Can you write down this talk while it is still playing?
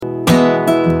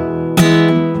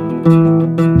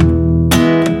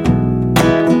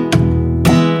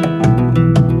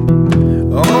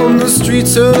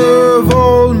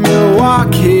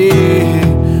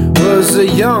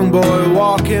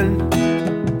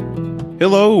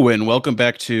Hello, and welcome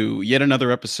back to yet another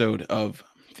episode of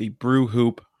the Brew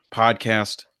Hoop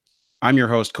podcast. I'm your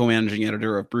host, co-managing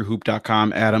editor of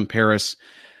brewhoop.com, Adam Paris.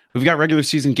 We've got regular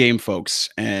season game, folks,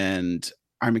 and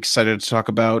I'm excited to talk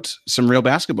about some real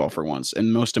basketball for once.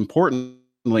 And most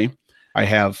importantly, I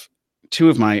have two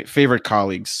of my favorite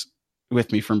colleagues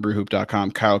with me from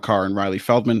brewhoop.com, Kyle Carr and Riley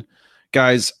Feldman.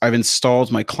 Guys, I've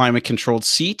installed my climate-controlled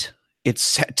seat. It's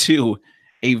set to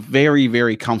a very,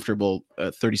 very comfortable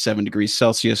 37 degrees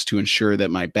Celsius to ensure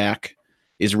that my back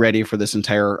is ready for this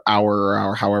entire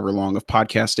hour, however long of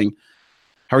podcasting.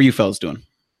 How are you fellas doing?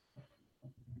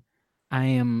 I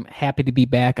am happy to be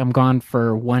back. I'm gone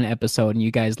for one episode, and you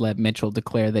guys let Mitchell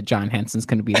declare that John Henson's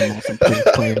going to be the most improved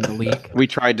player in the league. We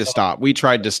tried to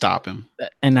stop him.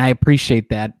 And I appreciate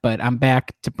that, but I'm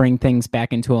back to bring things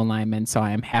back into alignment, so I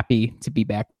am happy to be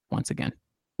back once again.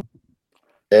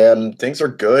 And things are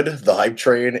good. The hype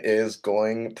train is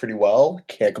going pretty well.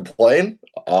 Can't complain.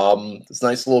 It's a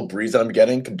nice little breeze that I'm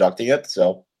getting conducting it.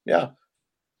 So, yeah.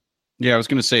 Yeah, I was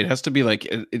going to say, it has to be like,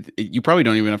 you probably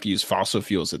don't even have to use fossil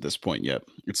fuels at this point yet.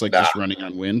 It's like just running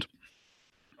on wind.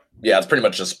 Yeah, it's pretty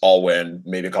much just all wind,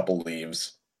 maybe a couple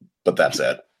leaves, but that's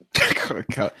it.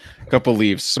 Couple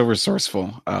leaves. So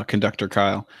resourceful, conductor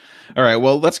Kyle. All right,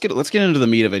 well, let's get into the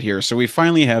meat of it here. So we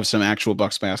finally have some actual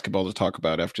Bucks basketball to talk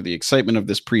about after the excitement of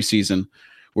this preseason,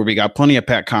 where we got plenty of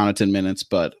Pat Connaughton minutes,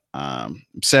 but I'm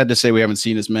sad to say we haven't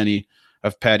seen as many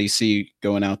of Patty C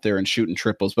going out there and shooting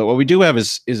triples. But what we do have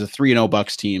is a 3-0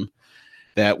 Bucks team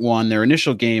that won their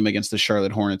initial game against the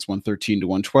Charlotte Hornets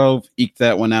 113-112, eked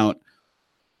that one out.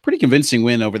 Pretty convincing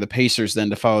win over the Pacers then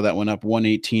to follow that one up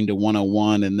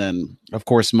 118-101. And then, of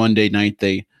course, Monday night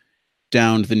they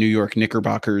downed the New York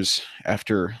Knickerbockers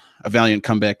after a valiant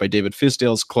comeback by David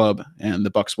Fizdale's club, and the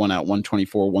Bucks won out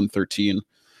 124-113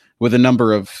 with a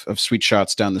number of sweet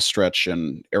shots down the stretch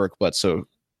and Eric Bledsoe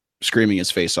screaming his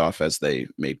face off as they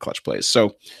made clutch plays.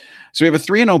 So we have a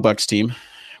 3-0 Bucks team.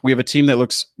 We have a team that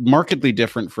looks markedly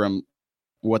different from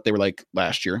what they were like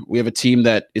last year. We have a team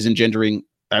that is engendering,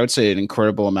 I would say, an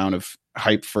incredible amount of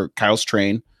hype for Kyle's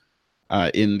train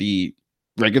in the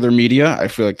regular media. I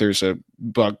feel like there's a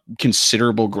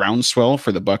considerable groundswell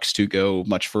for the Bucks to go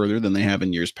much further than they have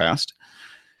in years past.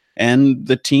 And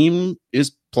the team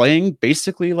is playing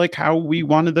basically like how we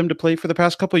wanted them to play for the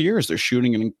past couple of years. They're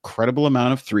shooting an incredible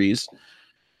amount of threes.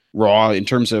 Raw in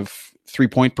terms of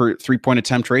three-point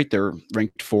attempt rate, they're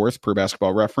ranked 4th per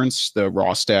Basketball Reference. The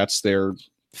raw stats, they're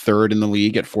 3rd in the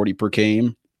league at 40 per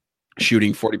game,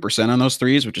 shooting 40% on those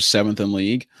threes, which is 7th in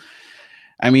league.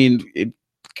 I mean,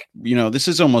 this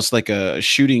is almost like a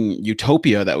shooting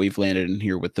utopia that we've landed in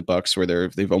here with the Bucks, where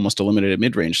they've almost eliminated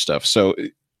mid-range stuff. So,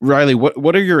 Riley,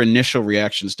 what are your initial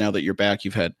reactions now that you're back?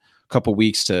 You've had a couple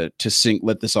weeks to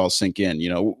let this all sink in.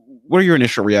 What are your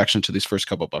initial reactions to these first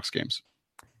couple Bucks games?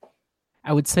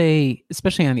 I would say,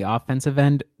 especially on the offensive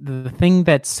end, the thing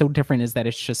that's so different is that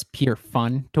it's just pure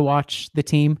fun to watch the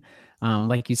team.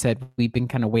 Like you said, we've been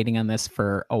kind of waiting on this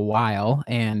for a while,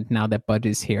 and now that Bud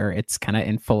is here, it's kind of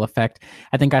in full effect.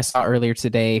 I think I saw earlier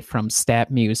today from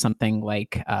StatMuse something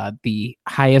like the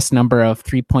highest number of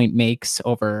 3-point makes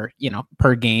over,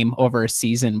 per game over a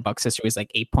season. Bucks history was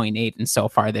like 8.8, and so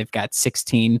far they've got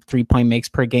 16 3-point makes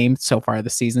per game so far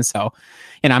this season. So,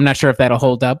 I'm not sure if that'll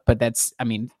hold up, but that's,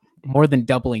 more than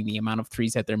doubling the amount of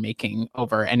threes that they're making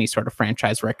over any sort of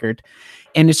franchise record.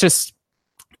 And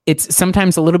it's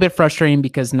sometimes a little bit frustrating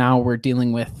because now we're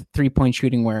dealing with 3-point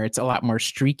shooting where it's a lot more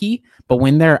streaky, but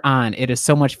when they're on, it is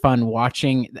so much fun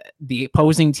watching the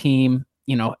opposing team,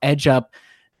 edge up,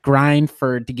 grind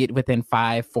to get within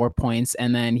 4 points.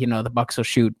 And then, the Bucks will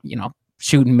shoot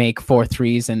and make 4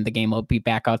 threes, and the game will be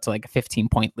back out to like a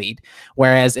 15-point lead.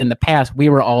 Whereas in the past, we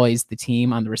were always the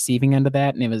team on the receiving end of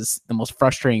that, and it was the most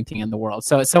frustrating thing in the world.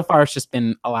 So far, it's just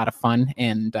been a lot of fun,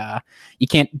 and you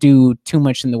can't do too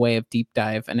much in the way of deep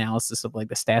dive analysis of like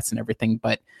the stats and everything,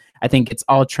 but I think it's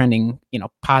all trending,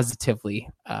 positively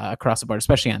across the board,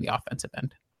 especially on the offensive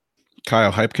end. Kyle,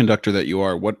 hype conductor that you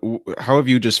are, how have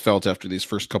you just felt after these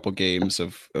first couple games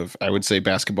of I would say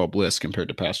basketball bliss compared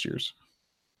to past years?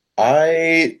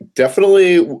 I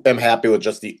definitely am happy with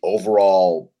just the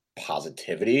overall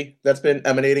positivity that's been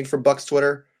emanating from Bucks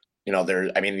Twitter.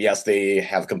 Yes, they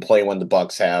have complained when the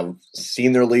Bucks have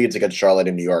seen their leads against Charlotte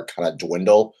and New York kind of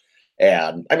dwindle.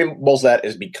 And most of that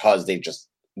is because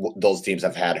those teams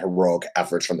have had heroic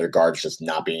efforts from their guards just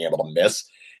not being able to miss.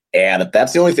 And if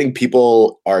that's the only thing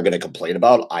people are going to complain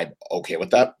about, I'm okay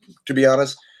with that, to be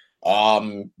honest.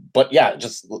 But yeah,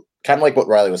 just kind of like what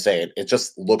Riley was saying, it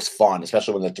just looks fun,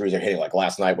 especially when the threes are hitting. Like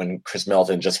last night when Chris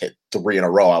Middleton just hit 3 in a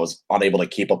row, I was unable to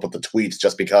keep up with the tweets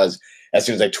just because as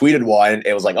soon as I tweeted one,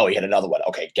 it was like, oh, he hit another one.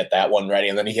 Okay, get that one ready.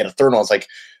 And then he hit a third one. I was like,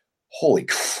 holy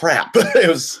crap.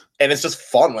 And it's just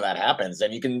fun when that happens.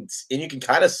 And you can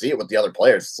kind of see it with the other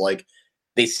players. It's like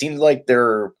they seem like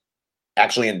they're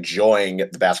actually enjoying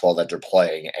the basketball that they're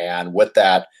playing. And with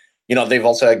that, they've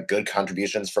also had good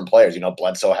contributions from players.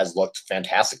 Bledsoe has looked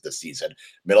fantastic this season.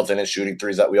 Middleton is shooting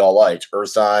threes that we all liked.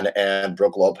 Ersan and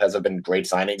Brook Lopez have been great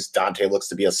signings. Dante looks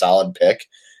to be a solid pick.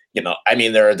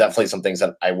 There are definitely some things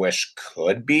that I wish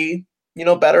could be,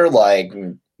 better, like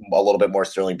a little bit more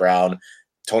Sterling Brown,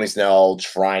 Tony Snell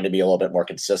trying to be a little bit more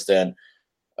consistent.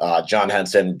 John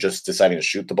Henson just deciding to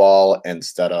shoot the ball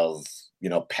instead of,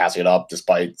 passing it up,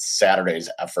 despite Saturday's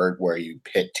effort where you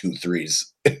hit 2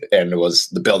 threes and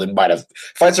the building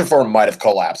Fiserv Forum might have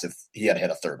collapsed if he had hit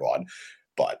a third one.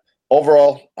 But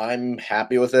overall, I'm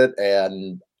happy with it.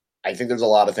 And I think there's a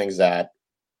lot of things that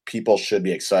people should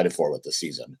be excited for with the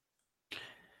season.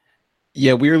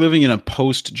 Yeah, we are living in a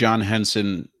post John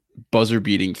Henson buzzer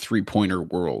beating 3-pointer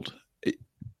world.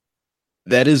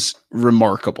 That is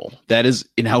remarkable. That is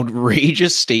an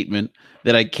outrageous statement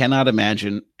that I cannot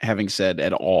imagine having said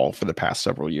at all for the past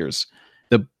several years.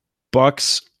 The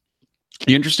Bucks,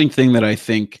 the interesting thing that I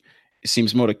think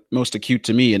seems most acute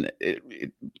to me, and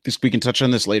we can touch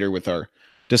on this later with our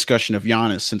discussion of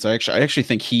Giannis, since I actually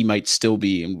think he might still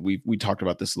be, and we talked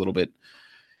about this a little bit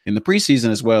in the preseason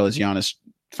as well, as Giannis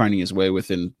finding his way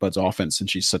within Bud's offense,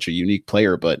 and she's such a unique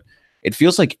player. But it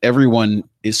feels like everyone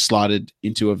is slotted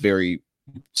into a very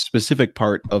specific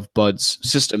part of Bud's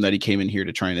system that he came in here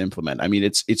to try and implement.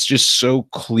 It's just so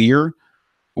clear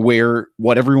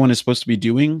what everyone is supposed to be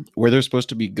doing, where they're supposed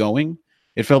to be going.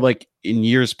 It felt like in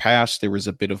years past there was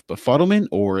a bit of befuddlement,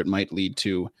 or it might lead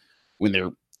to, when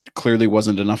there clearly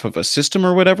wasn't enough of a system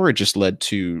or whatever, it just led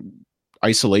to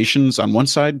isolations on one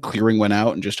side, clearing one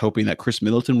out, and just hoping that Chris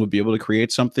Middleton would be able to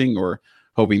create something, or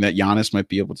hoping that Giannis might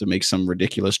be able to make some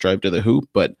ridiculous drive to the hoop.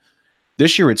 But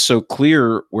this year, it's so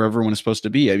clear where everyone is supposed to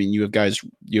be. You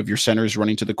have your centers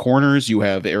running to the corners. You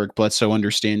have Eric Bledsoe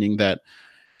understanding that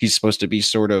he's supposed to be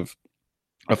sort of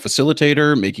a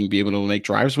facilitator, be able to make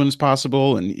drives when it's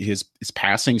possible. And his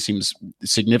passing seems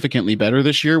significantly better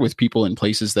this year, with people in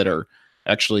places that are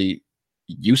actually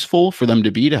useful for them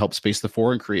to help space the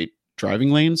floor and create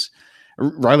driving lanes.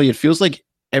 Riley, it feels like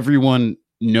everyone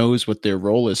knows what their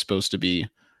role is supposed to be.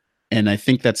 And I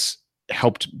think that's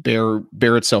helped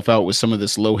bear itself out with some of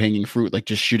this low-hanging fruit, like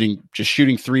just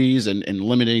shooting threes and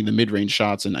eliminating the mid-range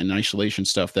shots and isolation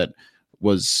stuff that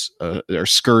was our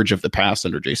scourge of the past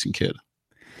under Jason Kidd.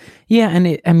 Yeah,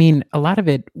 and a lot of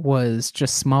it was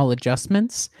just small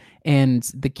adjustments, and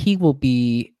the key will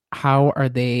be, how are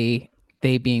they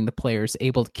being the players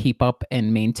able to keep up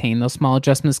and maintain those small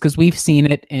adjustments? Because we've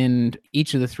seen it in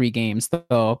each of the 3 games,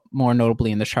 though more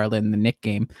notably in the Charlotte and the Knick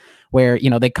game, where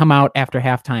they come out after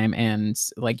halftime and,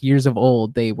 like years of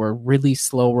old, they were really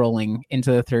slow rolling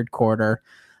into the third quarter.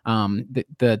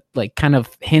 The like kind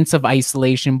of hints of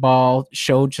isolation ball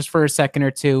showed just for a second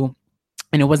or two,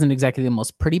 and it wasn't exactly the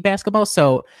most pretty basketball.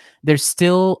 So there's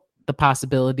still the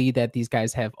possibility that these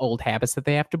guys have old habits that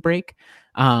they have to break.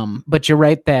 But you're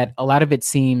right that a lot of it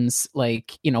seems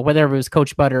like, whether it was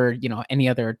Coach Bud or, any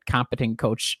other competent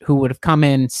coach who would have come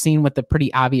in, seen what the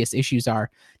pretty obvious issues are,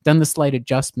 done the slight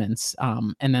adjustments,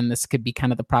 and then this could be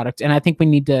kind of the product. And I think we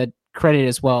need to credit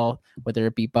as well, whether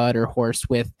it be Bud or Horst,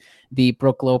 with the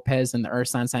Brook Lopez and the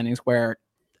Ersan signings, where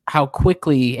how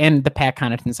quickly, and the Pat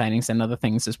Connaughton signings and other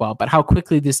things as well, but how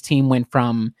quickly this team went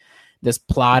from this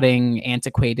plodding,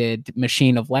 antiquated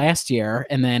machine of last year,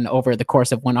 and then over the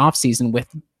course of one offseason,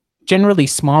 with generally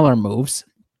smaller moves,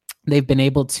 they've been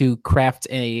able to craft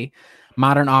a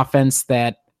modern offense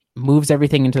that moves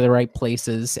everything into the right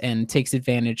places and takes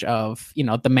advantage of,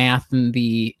 the math and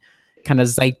the kind of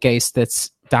zeitgeist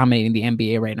that's dominating the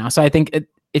NBA right now. So I think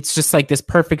it's just like this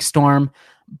perfect storm.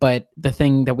 But the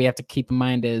thing that we have to keep in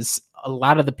mind is a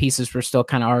lot of the pieces were still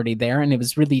kind of already there, and it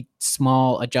was really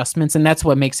small adjustments. And that's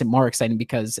what makes it more exciting,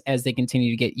 because as they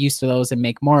continue to get used to those and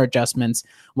make more adjustments,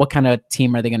 what kind of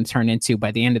team are they going to turn into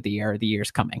by the end of the year or the years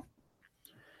coming?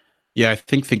 Yeah, I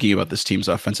think thinking about this team's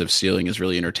offensive ceiling is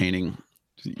really entertaining.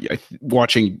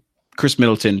 Watching Chris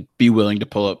Middleton be willing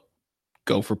to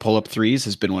go for pull-up threes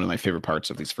has been one of my favorite parts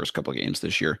of these first couple of games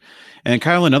this year. And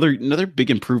Kyle, another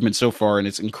big improvement so far, and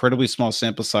it's incredibly small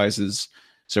sample sizes,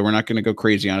 so we're not going to go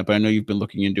crazy on it, but I know you've been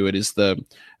looking into it, is the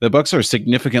Bucks are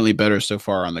significantly better so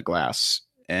far on the glass.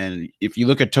 And if you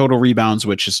look at total rebounds,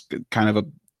 which is kind of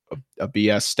a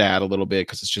BS stat a little bit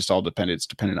because it's just all dependent. It's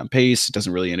dependent on pace. It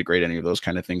doesn't really integrate any of those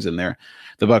kind of things in there.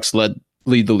 The Bucks lead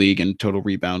the league in total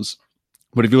rebounds.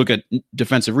 But if you look at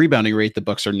defensive rebounding rate, the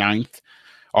Bucks are 9th.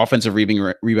 Offensive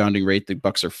rebounding rate, the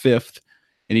Bucks are 5th.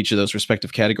 In each of those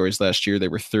respective categories last year, they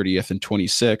were 30th and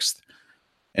 26th.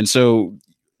 And so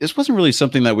this wasn't really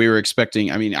something that we were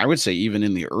expecting. I mean, I would say even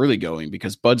in the early going,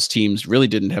 because Bud's teams really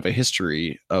didn't have a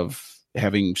history of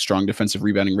having strong defensive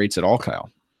rebounding rates at all, Kyle.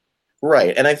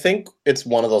 Right. And I think it's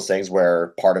one of those things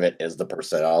where part of it is the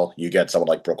personnel. You get someone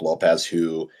like Brook Lopez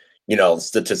who,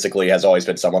 statistically has always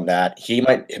been someone that he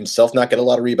might himself not get a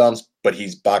lot of rebounds, but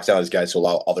he's boxed out his guys to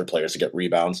allow other players to get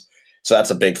rebounds. So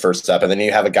that's a big first step. And then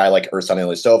you have a guy like Ersan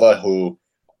Ilyasova who,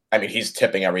 I mean, he's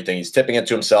tipping everything. He's tipping it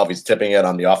to himself. He's tipping it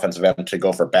on the offensive end to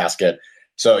go for a basket.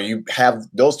 So you have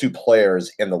those two players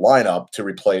in the lineup to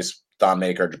replace Thon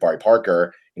Maker, Jabari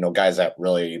Parker, guys that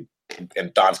really,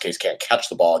 in Don's case, can't catch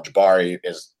the ball. Jabari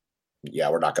is,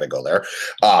 we're not going to go there.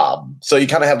 So you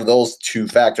kind of have those two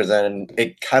factors, and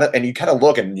you kind of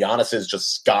look, and Giannis is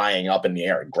just skying up in the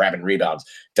air and grabbing rebounds.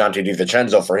 Dante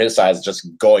DiVincenzo, for his size, just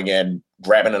going in,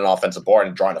 grabbing an offensive board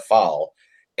and drawing a foul.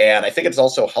 And I think it's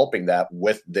also helping that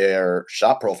with their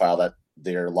shot profile that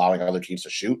they're allowing other teams to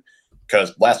shoot.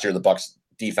 Because last year the Bucks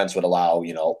defense would allow,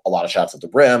 a lot of shots at the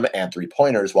rim and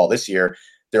 3-pointers, while this year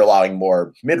they're allowing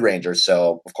more mid-rangers.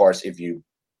 So, of course,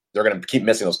 they're going to keep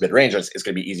missing those mid-rangers, it's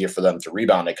going to be easier for them to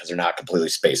rebound it because they're not completely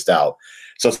spaced out.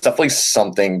 So it's definitely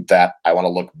something that I want to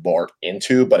look more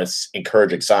into, but it's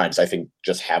encouraging signs. I think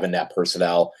just having that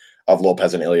personnel of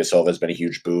Lopez and Ilyasova has been a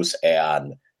huge boost,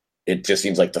 and it just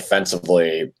seems like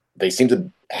defensively they seem to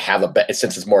have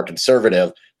since it's more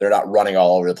conservative, they're not running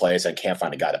all over the place and can't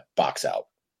find a guy to box out.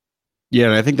 Yeah,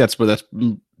 and I think that's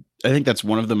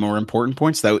one of the more important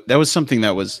points. That was something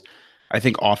that was, I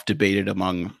think, oft debated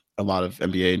among a lot of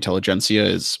NBA intelligentsia,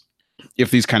 is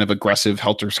if these kind of aggressive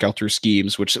helter-skelter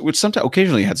schemes, which sometimes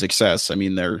occasionally had success. I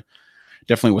mean, there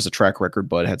definitely was a track record,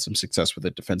 but had some success with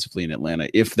it defensively in Atlanta.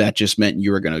 If that just meant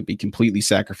you were going to be completely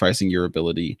sacrificing your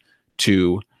ability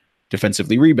to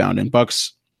defensively rebound, and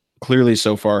Bucks clearly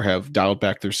so far have dialed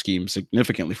back their scheme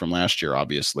significantly from last year,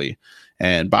 obviously.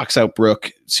 And box out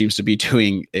Brook seems to be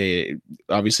doing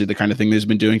obviously the kind of thing that he's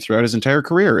been doing throughout his entire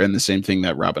career. And the same thing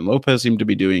that Robin Lopez seemed to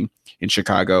be doing in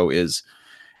Chicago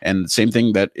and the same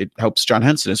thing that it helps John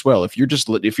Henson as well. If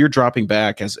you're dropping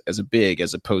back as a big,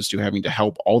 as opposed to having to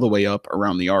help all the way up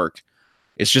around the arc,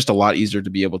 it's just a lot easier to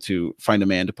be able to find a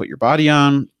man to put your body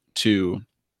on, to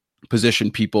position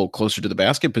people closer to the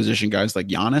basket, position guys like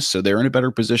Giannis so they're in a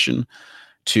better position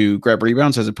to grab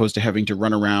rebounds, as opposed to having to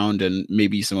run around and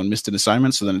maybe someone missed an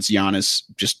assignment. So then it's Giannis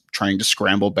just trying to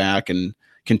scramble back and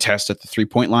contest at the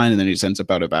 3-point line, and then he just ends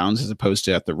up out of bounds, as opposed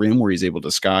to at the rim where he's able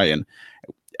to sky. And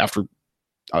after,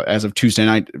 as of Tuesday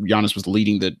night, Giannis was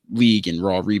leading the league in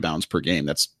raw rebounds per game.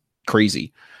 That's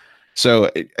crazy.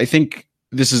 So I think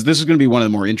this is going to be one of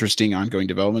the more interesting ongoing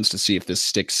developments to see if this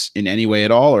sticks in any way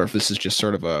at all, or if this is just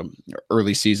sort of a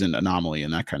early season anomaly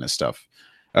and that kind of stuff.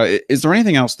 Is there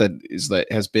anything else that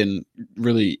has been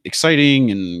really exciting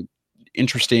and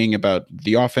interesting about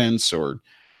the offense or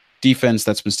defense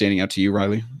that's been standing out to you,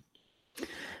 Riley?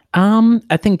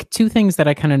 I think two things that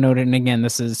I kind of noted, and again,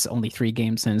 this is only 3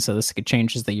 games in, so this could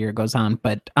change as the year goes on,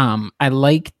 but I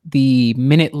like the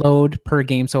minute load per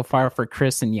game so far for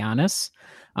Chris and Giannis.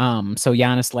 So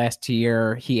Giannis last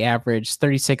year, he averaged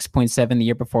 36.7, the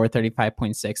year before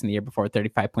 35.6, and the year before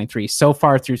 35.3. So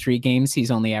far through 3 games,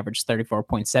 he's only averaged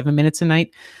 34.7 minutes a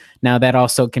night. Now that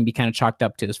also can be kind of chalked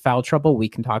up to his foul trouble. We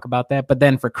can talk about that. But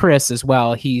then for Chris as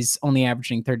well, he's only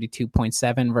averaging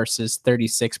 32.7 versus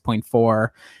 36.4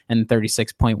 and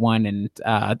 36.1,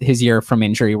 and his year from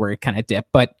injury where it kind of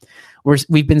dipped. But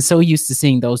we've been so used to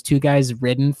seeing those two guys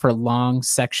ridden for long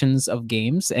sections of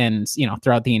games and,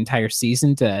 throughout the entire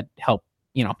season to help,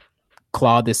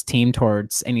 claw this team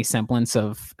towards any semblance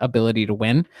of ability to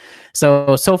win.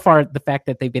 So far, the fact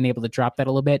that they've been able to drop that a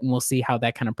little bit, and we'll see how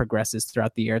that kind of progresses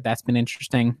throughout the year. That's been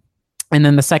interesting. And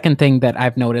then the second thing that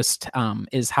I've noticed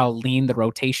is how lean the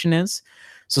rotation is.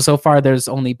 So far, there's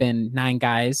only been 9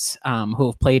 guys who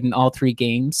have played in all 3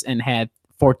 games and had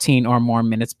 14 or more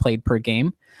minutes played per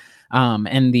game.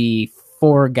 And the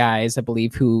 4 guys, I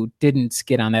believe, who didn't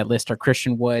get on that list are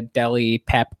Christian Wood, Delly,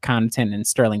 Pat Connaughton, and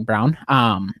Sterling Brown.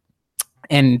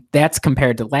 And that's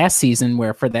compared to last season,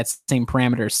 where for that same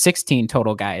parameter, 16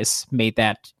 total guys made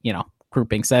that,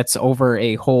 groupings. That's over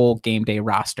a whole game day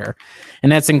roster.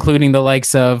 And that's including the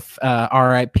likes of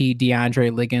RIP,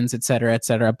 DeAndre Liggins, et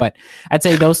cetera. But I'd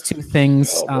say those two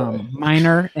things,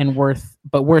 minor and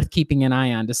worth keeping an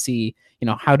eye on to see,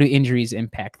 how do injuries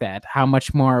impact that? How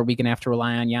much more are we going to have to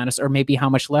rely on Giannis, or maybe how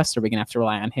much less are we going to have to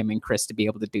rely on him and Chris to be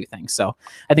able to do things? So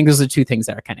I think those are two things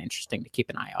that are kind of interesting to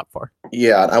keep an eye out for.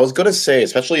 Yeah, I was going to say,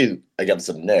 especially against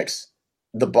the Knicks,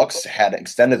 the Bucks had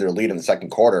extended their lead in the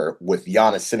second quarter with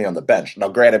Giannis sitting on the bench. Now,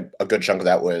 granted, a good chunk of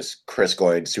that was Chris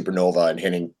going supernova and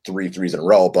hitting 3 threes in a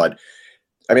row. But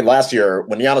I mean, last year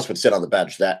when Giannis would sit on the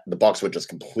bench, that the Bucks would just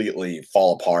completely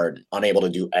fall apart, unable to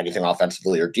do anything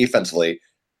offensively or defensively.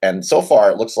 And so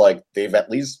far, it looks like they've at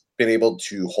least been able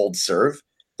to hold serve.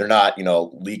 They're not,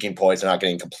 leaking points. They're not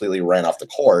getting completely ran off the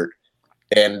court.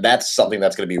 And that's something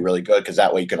that's going to be really good, because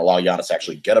that way you can allow Giannis to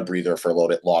actually get a breather for a little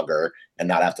bit longer and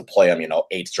not have to play him,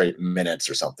 8 straight minutes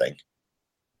or something.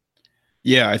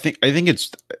 Yeah, I think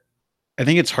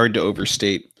it's hard to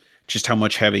overstate just how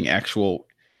much having actual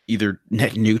either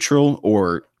net neutral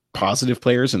or positive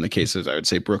players, in the cases I would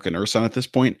say Brook and Ersan at this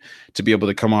point, to be able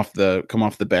to come off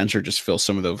the bench or just fill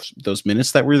some of those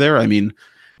minutes that were there. I mean,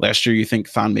 last year you think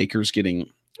Thon Maker's getting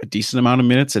a decent amount of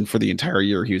minutes, and for the entire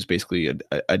year he was basically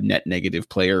a net negative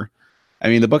player. I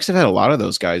mean, the Bucks have had a lot of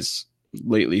those guys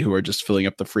lately who are just filling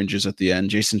up the fringes at the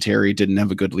end. Jason Terry didn't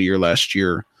have a good year last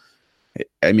year.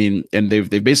 I mean, and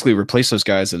they've basically replaced those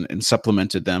guys and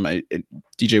supplemented them.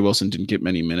 DJ Wilson didn't get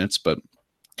many minutes, but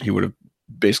he would have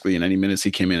basically, in any minutes he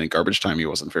came in garbage time, he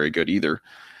wasn't very good either.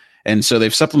 And so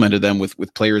they've supplemented them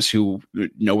with players who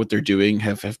know what they're doing,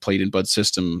 have played in Bud's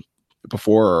system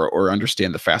before, or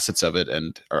understand the facets of it,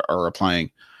 and are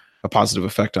applying a positive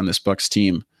effect on this Bucks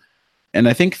team. And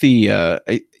I think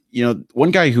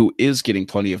one guy who is getting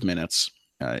plenty of minutes,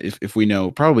 if we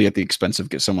know, probably at the expense of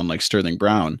someone like Sterling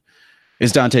Brown,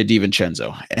 is Donte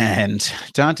DiVincenzo. And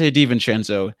Donte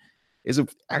DiVincenzo is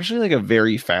actually like a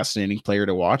very fascinating player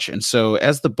to watch. And so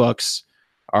as the Bucks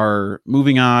are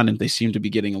moving on, and they seem to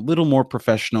be getting a little more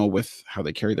professional with how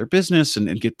they carry their business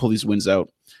and pull these wins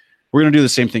out, we're going to do the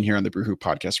same thing here on the Brew Hoop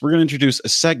Podcast. We're going to introduce a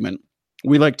segment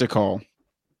we like to call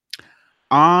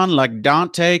On Like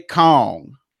Dante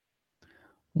Kong.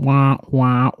 Wah,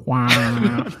 wah,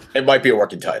 wah. It might be a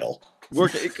working title. You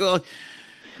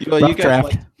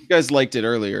guys liked it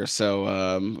earlier,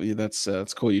 so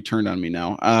that's cool. You turned on me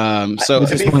now. I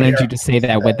just wanted you to say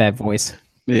that with that voice.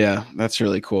 Yeah, that's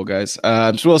really cool, guys.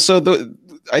 I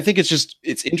think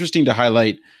it's interesting to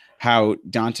highlight how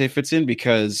Donte fits in,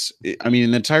 because I mean, in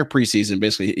the entire preseason,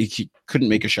 basically he couldn't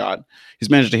make a shot.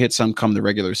 He's managed to hit some come the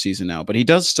regular season now, but he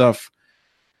does stuff.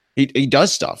 He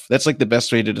does stuff. That's like the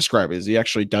best way to describe it, is he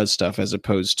actually does stuff, as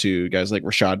opposed to guys like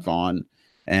Rashad Vaughn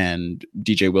and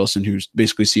DJ Wilson, who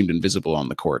basically seemed invisible on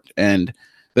the court. And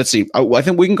let's see, I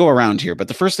think we can go around here, but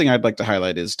the first thing I'd like to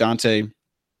highlight is Donte.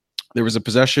 There was a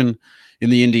possession in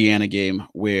the Indiana game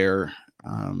where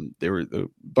the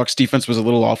Bucks defense was a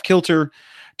little off kilter.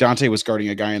 Donte was guarding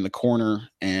a guy in the corner,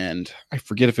 and I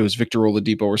forget if it was Victor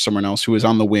Oladipo or someone else who was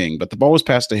on the wing, but the ball was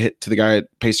passed to hit to the guy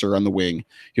at Pacer on the wing.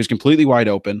 He was completely wide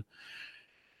open.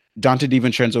 Donte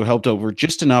DiVincenzo helped over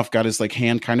just enough, got his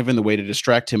hand kind of in the way to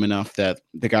distract him enough that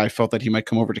the guy felt that he might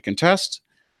come over to contest,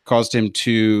 caused him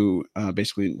to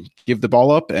basically give the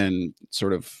ball up and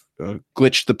sort of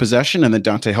glitch the possession, and then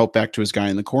Donte helped back to his guy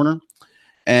in the corner.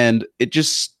 And it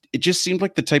just seemed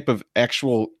like the type of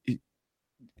actual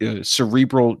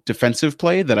cerebral defensive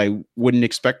play that I wouldn't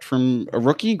expect from a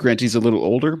rookie. Granted, he's a little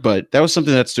older, but that was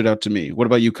something that stood out to me. What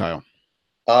about you, Kyle?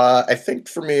 I think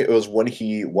for me, it was when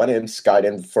he went in, skied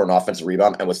in for an offensive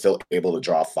rebound, and was still able to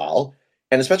draw a foul.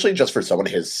 And especially just for someone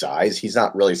his size, he's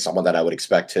not really someone that I would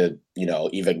expect to,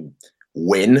 even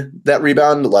win that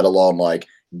rebound, let alone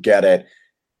get it,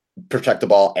 protect the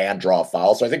ball, and draw a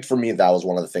foul. So I think for me, that was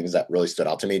one of the things that really stood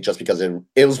out to me, just because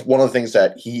it was one of the things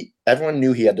that everyone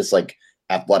knew he had this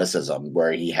athleticism,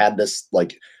 where he had this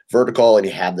vertical and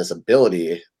he had this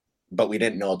ability, but we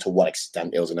didn't know to what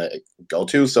extent it was going to go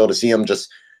to. So to see him just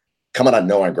come out of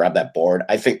nowhere and grab that board,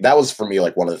 I think that was for me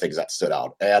one of the things that stood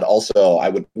out. And also, I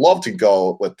would love to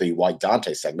go with the Why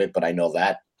Donte segment, but I know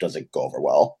that doesn't go over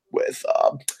well with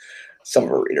some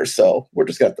of our readers. So we're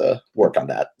just going to have to work on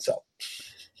that. So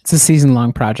it's a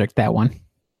season-long project, that one.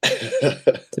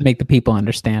 To make the people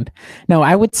understand. No,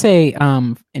 I would say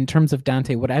in terms of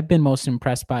Donte, what I've been most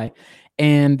impressed by,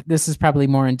 and this is probably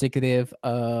more indicative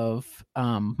of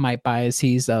my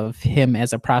biases of him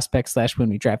as a prospect / when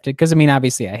we drafted, because I mean,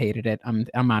 obviously I hated it.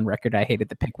 I'm on record. I hated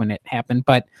the pick when it happened,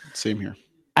 but same here.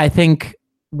 I think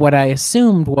what I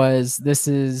assumed was this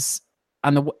is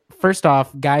first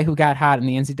off, guy who got hot in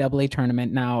the NCAA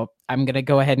tournament. Now, I'm going to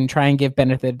go ahead and try and give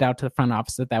benefit of the doubt to the front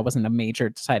office that wasn't a major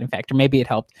deciding factor. Maybe it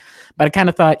helped. But I kind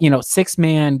of thought,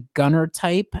 6-man gunner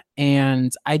type,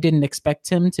 and I didn't expect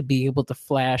him to be able to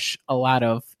flash a lot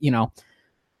of,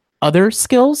 other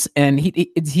skills. And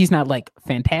he's not like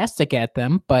fantastic at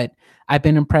them, but I've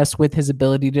been impressed with his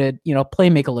ability to, play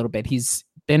make a little bit. He's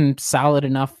been solid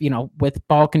enough, with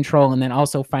ball control and then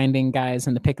also finding guys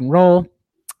in the pick and roll.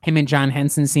 Him and John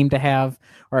Henson seem to have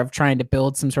trying to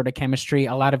build some sort of chemistry.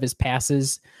 A lot of his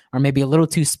passes are maybe a little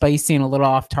too spicy and a little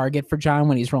off target for John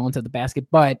when he's rolling to the basket,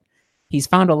 but he's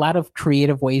found a lot of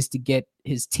creative ways to get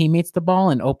his teammates the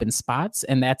ball in open spots.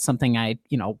 And that's something I,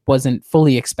 wasn't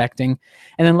fully expecting.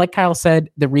 And then like Kyle said,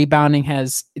 the rebounding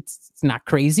it's not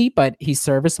crazy, but he's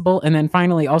serviceable. And then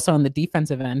finally, also on the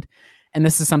defensive end, and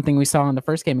this is something we saw in the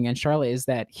first game against Charlotte, is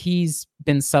that he's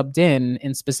been subbed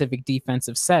in specific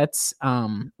defensive sets,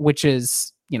 which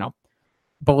is,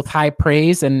 both high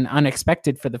praise and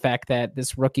unexpected for the fact that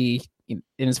this rookie in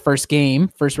his first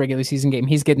regular season game,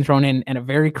 he's getting thrown in at a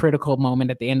very critical moment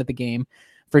at the end of the game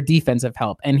for defensive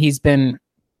help. And he's been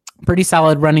pretty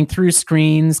solid running through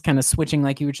screens, kind of switching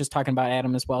like you were just talking about,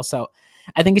 Adam, as well. So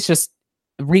I think it's just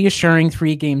reassuring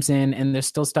 3 games in, and there's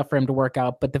still stuff for him to work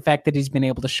out. But the fact that he's been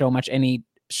able to show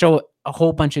a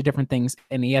whole bunch of different things,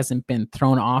 and he hasn't been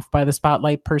thrown off by the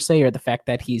spotlight per se, or the fact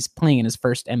that he's playing in his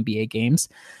first NBA games,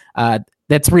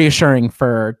 that's reassuring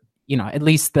for, at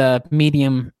least the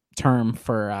medium term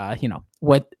for,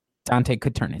 what Dante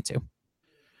could turn into.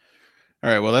 All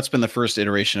right. Well, that's been the first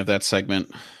iteration of that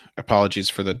segment. Apologies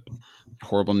for the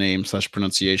horrible name /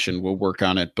 pronunciation. We'll work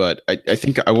on it. But I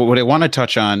think what I want to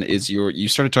touch on is you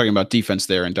started talking about defense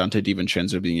there, and Dante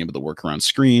DiVincenzo being able to work around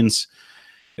screens,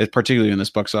 particularly in this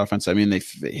Bucks offense. I mean,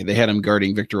 they had him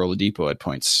guarding Victor Oladipo at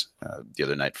points the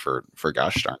other night for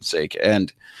gosh darn sake.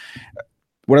 And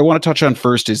what I want to touch on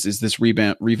first is this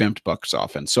revamped Bucks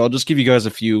offense. So I'll just give you guys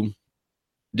a few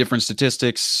different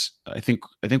statistics. I think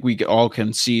we all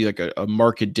can see like a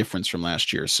marked difference from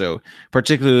last year. So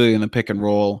particularly in the pick and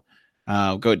roll,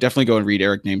 definitely go and read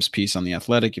Eric Name's piece on The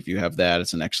Athletic. If you have that,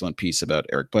 it's an excellent piece about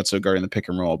Eric Bledsoe guarding the pick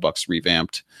and roll, Bucks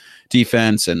revamped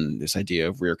defense, and this idea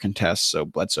of rear contests. So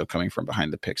Bledsoe coming from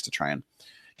behind the picks to try and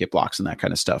get blocks and that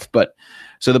kind of stuff. But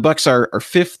so the Bucks are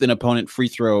 5th in opponent free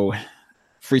throw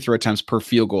attempts per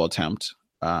field goal attempt,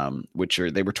 they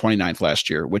were 29th last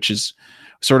year, which is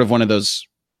sort of one of those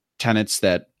tenets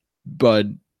that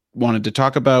Bud wanted to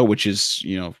talk about, which is,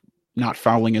 not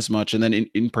fouling as much. And then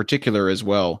in particular as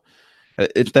well,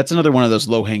 that's another one of those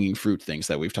low hanging fruit things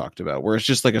that we've talked about, where it's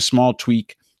just like a small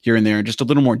tweak here and there, and just a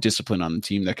little more discipline on the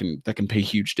team that can pay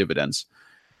huge dividends.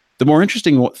 The more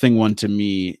interesting one to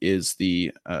me is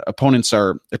the opponents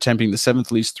are attempting the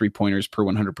 7th least 3-pointers per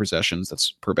 100 possessions.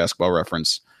 That's per Basketball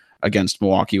Reference against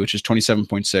Milwaukee, which is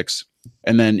 27.6.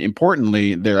 And then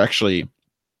importantly, they're actually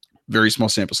very small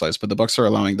sample size, but the Bucks are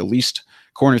allowing the least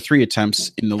corner 3 attempts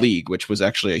in the league, which was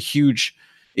actually a huge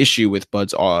issue with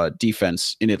Bud's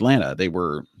defense in Atlanta. They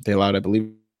allowed, I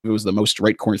believe it was the most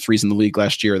right corner 3s in the league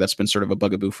last year. That's been sort of a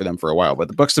bugaboo for them for a while, but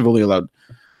the Bucks have only allowed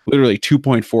literally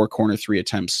 2.4 corner 3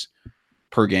 attempts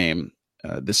per game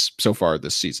so far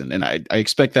this season. And I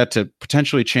expect that to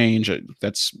potentially change.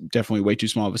 That's definitely way too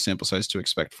small of a sample size to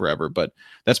expect forever, but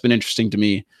that's been interesting to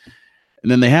me. And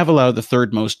then they have allowed the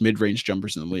 3rd most mid-range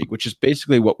jumpers in the league, which is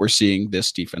basically what we're seeing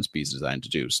this defense be designed to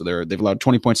do. So they've allowed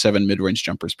 20.7 mid-range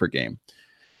jumpers per game.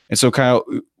 And so, Kyle,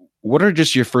 what are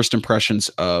just your first impressions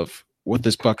of what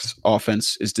this Bucks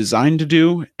offense is designed to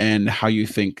do and how you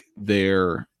think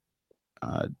they're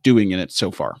doing in it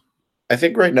so far? I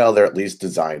think right now they're at least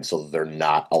designed so that they're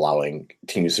not allowing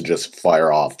teams to just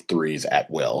fire off 3s at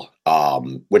will,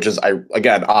 which is,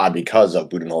 again, odd because of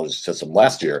Budenholzer's system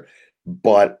last year.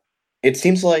 But it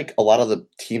seems like a lot of the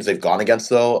teams they've gone against,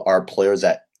 though, are players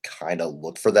that kind of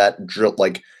look for that drill,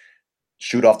 like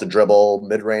shoot off the dribble,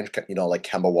 mid-range, like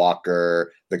Kemba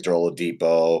Walker, Victor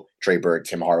Oladipo, Trey Burke,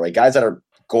 Tim Hardaway, guys that are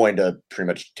going to pretty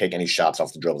much take any shots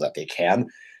off the dribble that they can.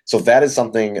 So that is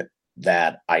something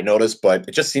that I noticed, but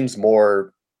it just seems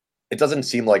more, it doesn't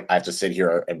seem like I have to sit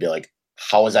here and be like,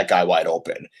 how is that guy wide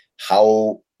open?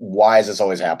 Why is this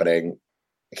always happening?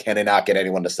 Can they not get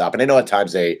anyone to stop? And I know at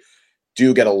times they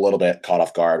do get a little bit caught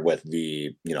off guard with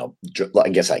the, I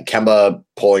guess like Kemba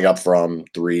pulling up from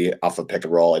 3 off of pick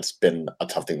and roll. It's been a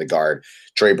tough thing to guard.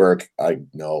 Trey Burke, I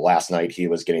know last night he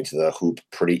was getting to the hoop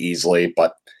pretty easily,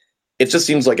 but it just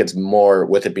seems like it's more,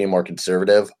 with it being more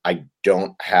conservative, I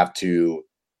don't have to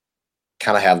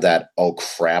kind of have that, oh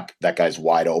crap, that guy's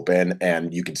wide open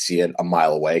and you can see it a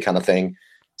mile away kind of thing.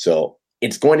 So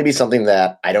it's going to be something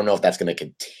that I don't know if that's going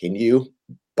to continue,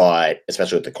 but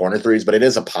especially with the corner threes. But it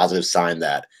is a positive sign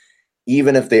that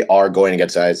even if they are going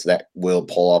against guys that will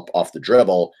pull up off the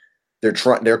dribble,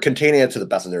 they're containing it to the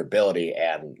best of their ability.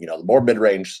 And the more mid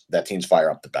range that teams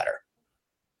fire up, the better.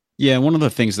 Yeah, one of the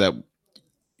things that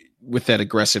with that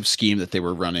aggressive scheme that they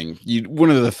were running, one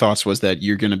of the thoughts was that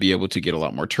you're going to be able to get a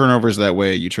lot more turnovers that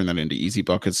way. You turn that into easy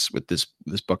buckets with this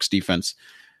Bucks defense.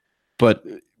 But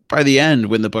by the end,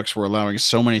 when the Bucks were allowing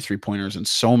so many 3-pointers and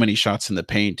so many shots in the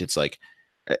paint, it's like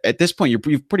at this point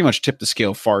you've pretty much tipped the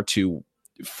scale far too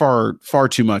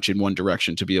much in one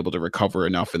direction to be able to recover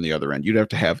enough in the other end. You'd have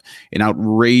to have an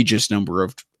outrageous number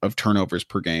of turnovers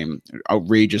per game,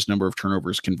 outrageous number of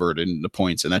turnovers converted into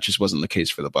points, and that just wasn't the case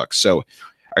for the Bucks. So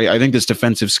I think this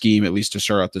defensive scheme, at least to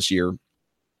start out this year,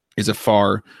 is a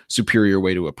far superior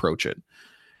way to approach it.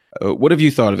 What have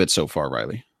you thought of it so far,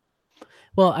 Riley?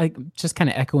 Well, I just kind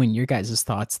of echoing your guys'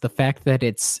 thoughts. The fact that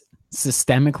it's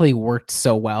systemically worked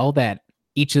so well that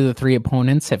each of the three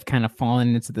opponents have kind of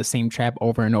fallen into the same trap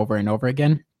over and over and over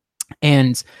again.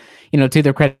 And, to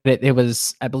their credit, it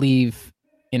was, I believe,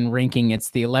 in ranking,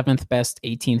 it's the 11th best,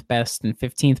 18th best, and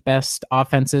 15th best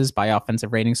offenses by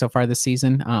offensive rating so far this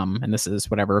season. And this is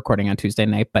whatever, recording on Tuesday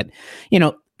night. But,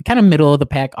 kind of middle of the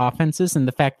pack offenses. And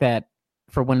the fact that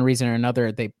for one reason or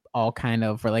another, they all kind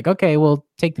of were like, okay, we'll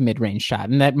take the mid-range shot.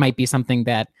 And that might be something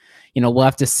that, we'll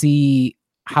have to see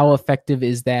how effective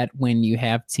is that when you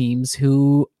have teams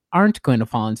who aren't going to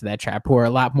fall into that trap, who are a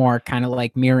lot more kind of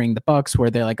like mirroring the Bucks, where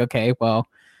they're like, okay, well,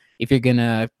 if you're going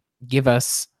to give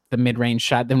us the mid-range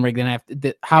shot, then we're going to have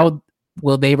to, how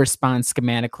will they respond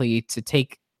schematically to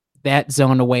take that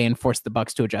zone away and force the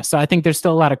Bucks to adjust? So I think there's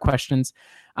still a lot of questions.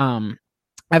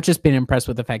 I've just been impressed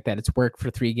with the fact that it's worked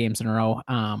for 3 games in a row.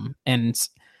 And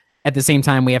at the same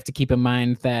time, we have to keep in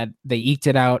mind that they eked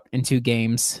it out in 2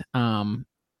 games.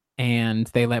 And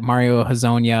they let Mario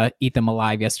Hezonja eat them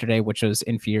alive yesterday, which was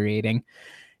infuriating.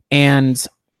 And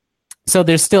so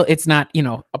there's still, it's not,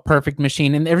 a perfect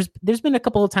machine. And there's been a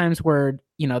couple of times where,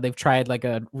 they've tried like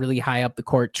a really high up the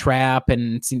court trap.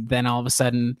 And then all of a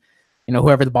sudden,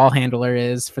 whoever the ball handler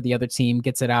is for the other team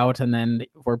gets it out. And then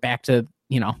we're back to,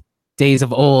 days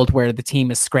of old where the team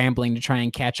is scrambling to try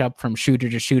and catch up from shooter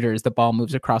to shooter as the ball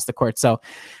moves across the court. So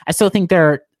I still think there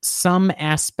are some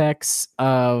aspects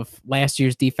of last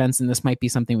year's defense, and this might be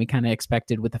something we kind of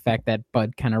expected with the fact that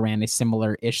Bud kind of ran a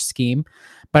similar-ish scheme.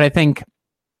 But I think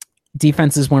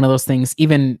defense is one of those things,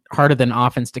 even harder than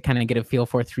offense, to kind of get a feel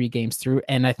for 3 games through.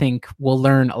 And I think we'll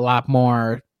learn a lot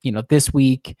more, this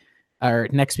week, or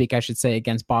next week, I should say,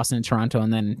 against Boston and Toronto,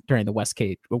 and then during the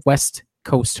West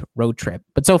Coast road trip.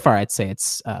 But so far, I'd say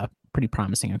it's pretty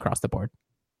promising across the board.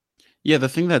 Yeah, the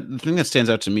thing that stands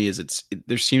out to me is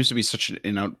there seems to be such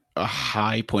a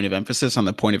high point of emphasis on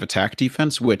the point of attack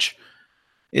defense, which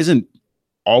isn't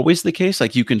always the case.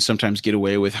 Like, you can sometimes get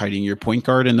away with hiding your point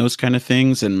guard and those kind of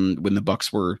things. And when the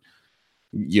Bucks were,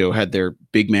 had their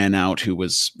big man out who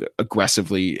was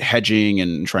aggressively hedging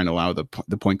and trying to allow the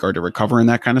point guard to recover and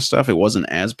that kind of stuff, it wasn't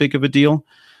as big of a deal.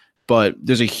 But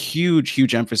there's a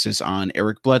huge emphasis on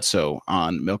Eric Bledsoe,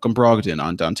 on Malcolm Brogdon,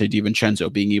 on Dante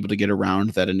DiVincenzo being able to get around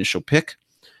that initial pick.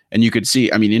 And you could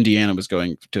see, Indiana was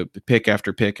going to pick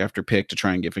after pick after pick to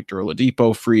try and get Victor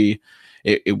Oladipo free.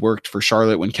 It worked for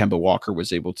Charlotte when Kemba Walker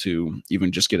was able to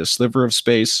even just get a sliver of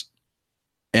space.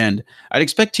 And I'd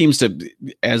expect teams to,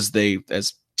 as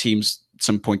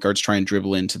some point guards try and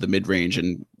dribble into the mid-range,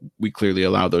 and we clearly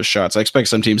allow those shots, I expect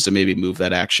some teams to maybe move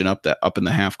that action up in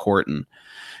the half court and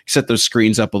set those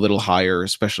screens up a little higher,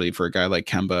 especially for a guy like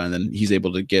Kemba. And then he's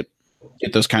able to get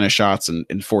those kind of shots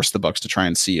and force the Bucks to try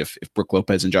and see if Brook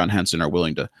Lopez and John Henson are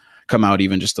willing to come out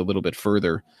even just a little bit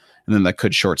further. And then that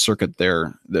could short circuit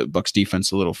the Bucks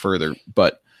defense a little further.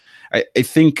 But I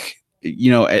think,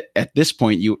 at this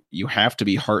point, you have to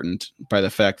be heartened by the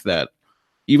fact that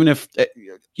even if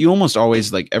you almost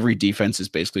always, like, every defense is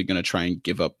basically going to try and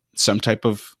give up some type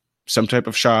of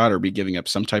shot or be giving up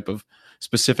some type of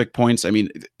specific points.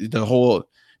 The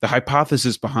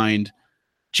hypothesis behind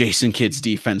Jason Kidd's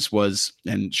defense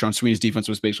and Sean Sweeney's defense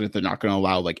was basically that they're not going to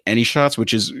allow like any shots,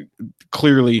 which is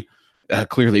clearly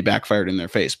backfired in their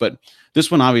face. But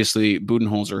this one, obviously,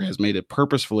 Budenholzer has made it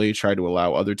purposefully try to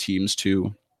allow other teams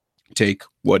to take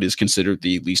what is considered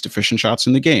the least efficient shots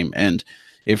in the game. And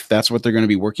if that's what they're going to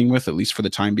be working with, at least for the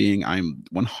time being, I'm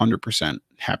 100%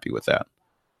 happy with that.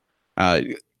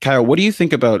 Kyle, what do you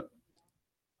think about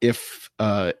if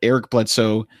Eric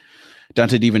Bledsoe,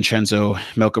 Dante DiVincenzo,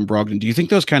 Malcolm Brogdon, do you think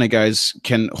those kind of guys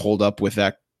can hold up with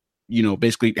that,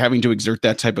 basically having to exert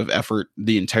that type of effort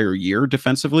the entire year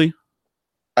defensively?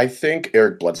 I think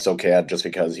Eric Bledsoe can, just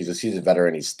because he's a seasoned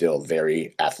veteran. He's still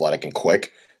very athletic and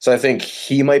quick. So I think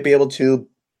he might be able to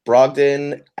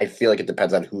Brogdon, I feel like it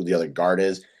depends on who the other guard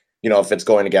is. If it's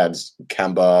going against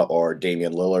Kemba or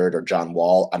Damian Lillard or John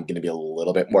Wall, I'm going to be a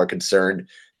little bit more concerned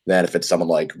than if it's someone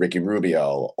like Ricky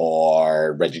Rubio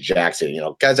or Reggie Jackson,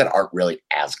 guys that aren't really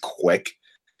as quick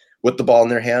with the ball in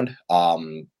their hand.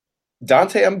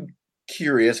 Dante, I'm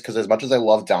curious because as much as I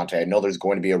love Dante, I know there's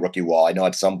going to be a rookie wall. I know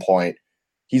at some point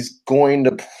he's going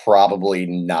to probably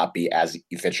not be as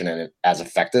efficient and as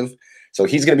effective. So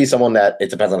he's going to be someone that it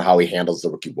depends on how he handles the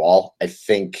rookie wall. I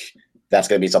think that's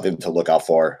going to be something to look out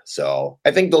for. So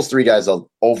I think those three guys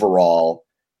overall,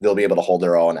 they'll be able to hold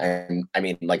their own. And I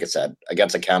mean, like I said,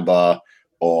 against a Kemba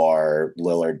or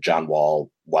Lillard, John Wall,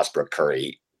 Westbrook,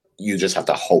 Curry, you just have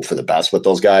to hope for the best with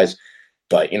those guys.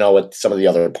 But, with some of the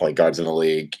other point guards in the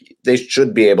league, they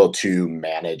should be able to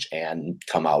manage and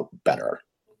come out better.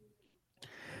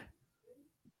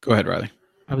 Go ahead, Riley.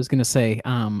 I was going to say,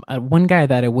 one guy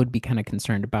that I would be kind of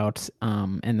concerned about,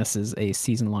 and this is a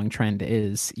season-long trend,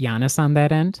 is Giannis on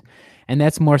that end. And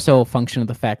that's more so a function of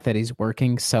the fact that he's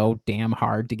working so damn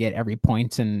hard to get every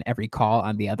point and every call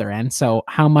on the other end. So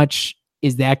how much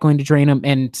is that going to drain him?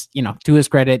 And, to his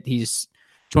credit, he's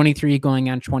 23 going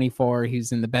on 24.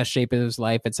 He's in the best shape of his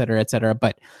life, et cetera, et cetera.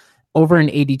 But over an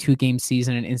 82-game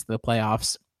season and into the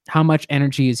playoffs, how much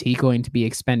energy is he going to be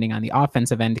expending on the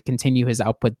offensive end to continue his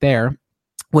output there,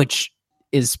 which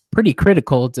is pretty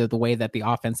critical to the way that the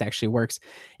offense actually works?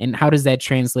 And how does that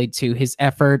translate to his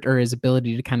effort or his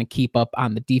ability to kind of keep up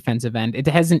on the defensive end? It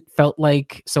hasn't felt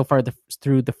like so far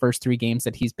through the first 3 games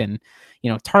that he's been,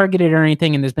 targeted or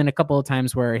anything. And there's been a couple of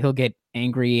times where he'll get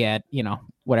angry at,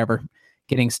 whatever,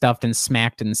 getting stuffed and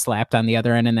smacked and slapped on the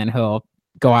other end. And then he'll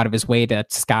go out of his way to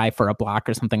sky for a block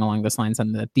or something along those lines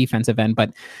on the defensive end.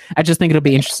 But I just think it'll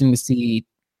be interesting to see.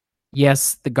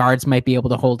 Yes, the guards might be able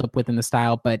to hold up within the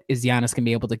style, but is Giannis going to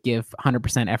be able to give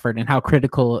 100% effort? And how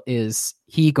critical is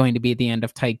he going to be at the end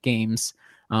of tight games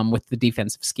with the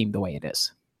defensive scheme the way it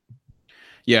is?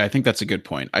 Yeah, I think that's a good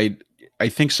point. I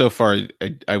think so far,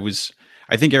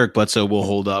 I think Eric Bledsoe will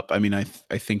hold up. I mean, I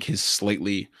think his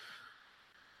slightly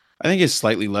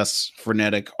less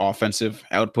frenetic offensive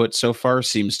output so far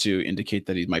seems to indicate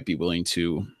that he might be willing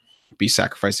to be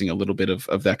sacrificing a little bit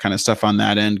of that kind of stuff on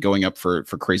that end, going up for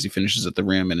crazy finishes at the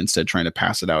rim and instead trying to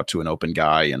pass it out to an open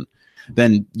guy and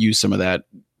then use some of that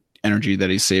energy that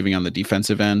he's saving on the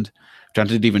defensive end.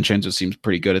 Jonte DiVincenzo seems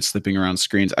pretty good at slipping around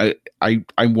screens. I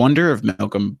wonder if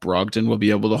Malcolm Brogdon will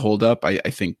be able to hold up. I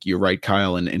think you're right,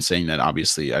 Kyle, in saying that.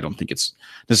 Obviously, I don't think it's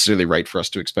necessarily right for us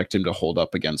to expect him to hold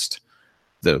up against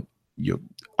the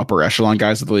upper echelon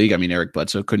guys of the league. I mean, Eric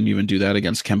Bledsoe couldn't even do that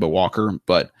against Kemba Walker,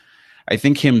 but I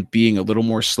think him being a little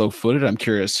more slow-footed, I'm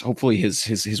curious. Hopefully, his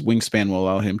wingspan will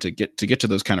allow him to get to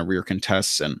those kind of rear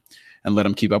contests and let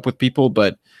him keep up with people.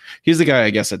 But he's the guy, I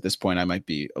guess, at this point, I might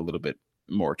be a little bit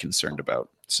more concerned about.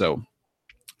 So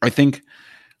I think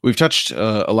we've touched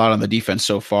a lot on the defense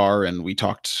so far, and we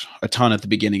talked a ton at the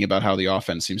beginning about how the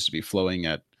offense seems to be flowing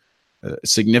at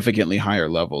significantly higher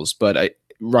levels. But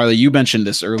Riley, you mentioned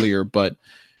this earlier, but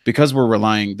because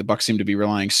the Bucks seem to be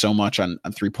relying so much on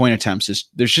 3-point attempts,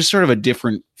 there's just sort of a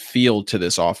different feel to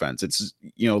this offense. It's,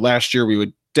 last year we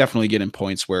would definitely get in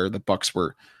points where the Bucks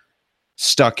were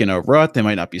stuck in a rut. They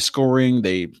might not be scoring.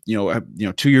 2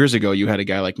 years ago, you had a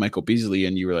guy like Michael Beasley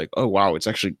and you were like, oh, wow, it's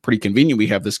actually pretty convenient we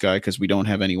have this guy because we don't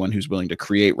have anyone who's willing to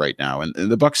create right now. And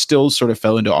the Bucks still sort of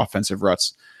fell into offensive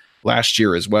ruts last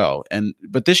year as well.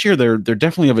 But this year they're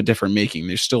definitely of a different making.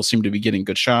 They still seem to be getting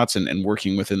good shots and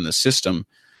working within the system,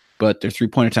 but their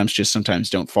 3-point attempts just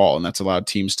sometimes don't fall. And that's allowed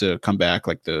teams to come back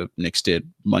like the Knicks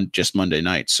did just Monday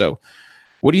night. So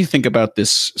what do you think about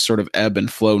this sort of ebb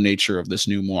and flow nature of this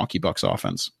new Milwaukee Bucks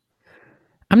offense?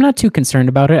 I'm not too concerned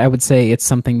about it. I would say it's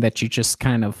something that you just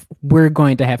we're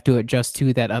going to have to adjust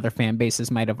to that other fan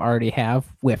bases might have already have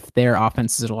with their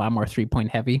offenses a lot more 3-point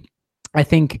heavy. I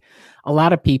think a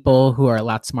lot of people who are a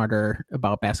lot smarter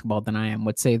about basketball than I am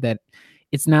would say that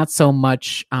it's not so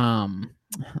much, how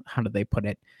do they put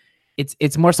it?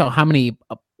 It's more so how many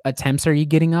attempts are you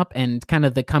getting up and kind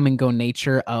of the come and go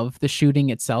nature of the shooting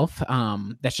itself.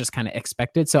 That's just kind of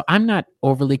expected. So I'm not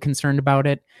overly concerned about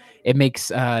it. It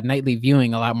makes nightly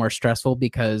viewing a lot more stressful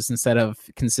because instead of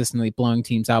consistently blowing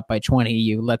teams out by 20,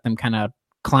 you let them kind of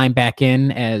climb back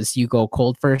in as you go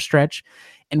cold for a stretch.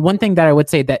 And one thing that I would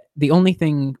say that the only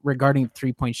thing regarding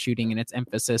 3-point shooting and its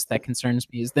emphasis that concerns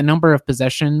me is the number of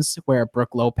possessions where Brook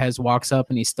Lopez walks up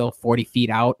and he's still 40 feet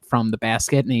out from the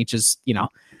basket and he just,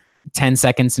 10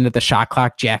 seconds into the shot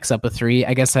clock jacks up a 3.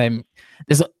 I guess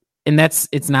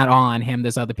it's not all on him.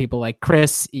 There's other people like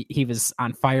Chris. He was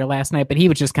on fire last night, but he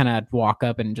would just kind of walk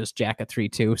up and just jack a 3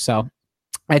 too. So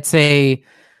I'd say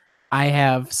I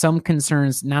have some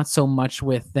concerns, not so much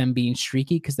with them being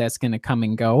streaky because that's going to come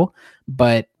and go,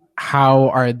 but how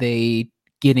are they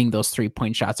getting those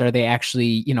 3-point shots? Are they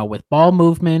actually, with ball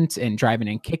movement and driving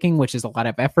and kicking, which is a lot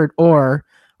of effort, or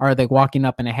are they walking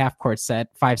up in a half court set,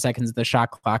 5 seconds of the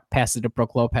shot clock, pass it to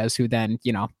Brook Lopez, who then,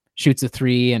 shoots a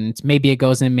 3 and maybe it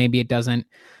goes in, maybe it doesn't.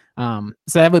 So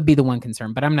that would be the one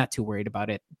concern, but I'm not too worried about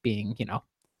it being,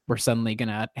 we're suddenly going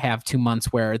to have 2 months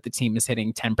where the team is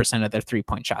hitting 10% of their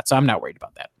 3-point shots. So I'm not worried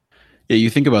about that. Yeah, you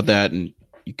think about that and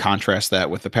you contrast that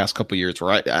with the past couple of years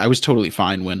where I was totally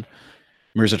fine when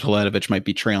Mirza Teletovic might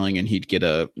be trailing and he'd get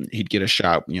a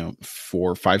shot,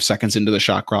 4 or 5 seconds into the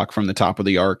shot clock from the top of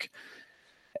the arc,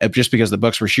 just because the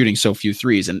Bucks were shooting so few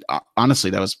threes. And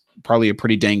honestly, that was probably a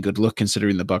pretty dang good look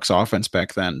considering the Bucks offense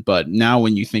back then. But now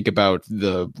when you think about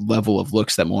the level of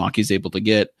looks that Milwaukee's able to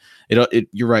get,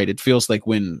 you're right. It feels like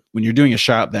when you're doing a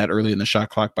shot that early in the shot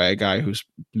clock by a guy who's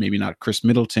maybe not Chris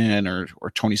Middleton or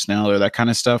Tony Snell or that kind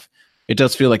of stuff, it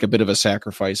does feel like a bit of a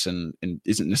sacrifice and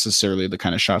isn't necessarily the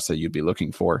kind of shots that you'd be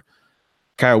looking for.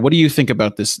 Kyle, what do you think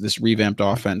about this revamped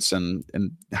offense and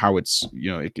how it's,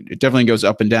 it definitely goes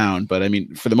up and down, but I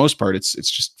mean, for the most part,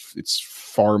 it's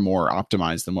far more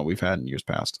optimized than what we've had in years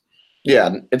past.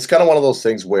 Yeah. It's kind of one of those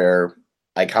things where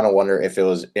I kind of wonder if it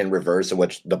was in reverse, in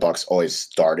which the Bucks always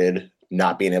started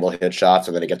not being able to hit shots,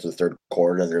 and then they get to the third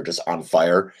quarter and they're just on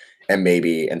fire. And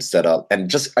maybe instead of, I'm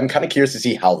kind of curious to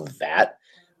see how that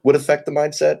would affect the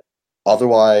mindset.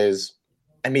 Otherwise,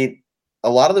 I mean, a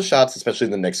lot of the shots, especially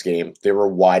in the Knicks game, they were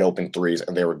wide open threes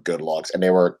and they were good looks, and they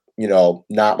were,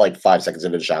 not like 5 seconds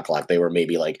into the shot clock. They were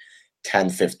maybe like 10,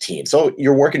 15. So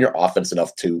you're working your offense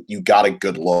enough you got a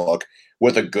good look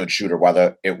with a good shooter,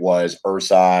 whether it was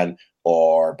Ersan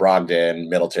or Brogdon,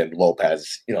 Middleton,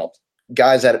 Lopez,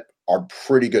 guys that are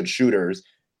pretty good shooters,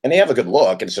 and they have a good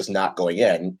look, and it's just not going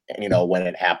in. And, when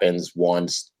it happens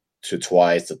once to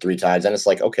twice to 3 times, and it's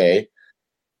like, okay, a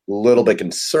little bit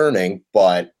concerning,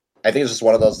 but I think it's just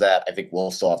one of those that I think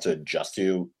we'll still have to adjust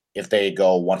to. If they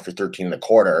go 1 for 13 in the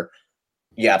quarter,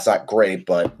 yeah, it's not great,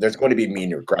 but there's going to be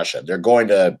mean regression. They're going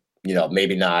to,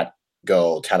 maybe not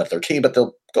go 10 to 13, but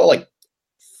they'll go like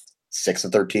 6 to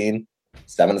 13,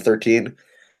 7 to 13.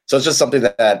 So it's just something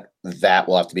that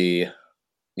will have to be,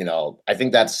 I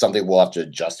think that's something we'll have to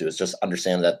adjust to, is just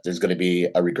understand that there's going to be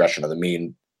a regression of the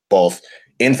mean, both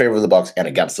in favor of the Bucks and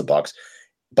against the Bucks.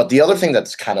 But the other thing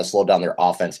that's kind of slowed down their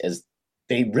offense is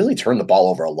they really turned the ball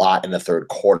over a lot in the third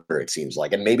quarter, it seems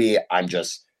like. And maybe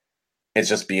it's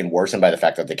just being worsened by the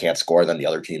fact that they can't score than the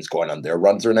other teams going on their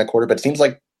runs during that quarter. But it seems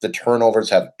like the turnovers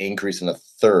have increased in the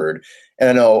third. And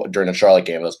I know during the Charlotte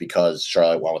game, it was because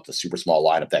Charlotte went with the super small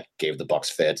lineup that gave the Bucks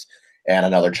fits. And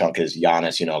another chunk is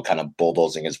Giannis, kind of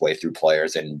bulldozing his way through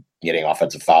players and getting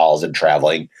offensive fouls and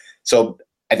traveling. So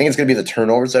I think it's going to be the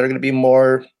turnovers that are going to be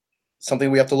more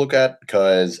something we have to look at,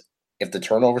 because if the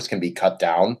turnovers can be cut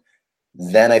down,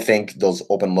 then I think those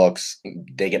open looks,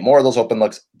 they get more of those open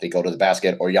looks, they go to the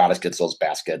basket, or Giannis gets those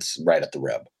baskets right at the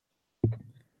rim.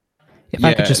 If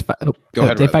I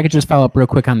could just follow up real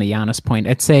quick on the Giannis point,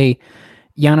 I'd say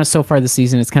Giannis so far this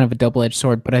season is kind of a double-edged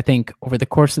sword, but I think over the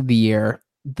course of the year,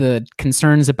 the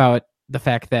concerns about the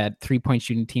fact that 3-point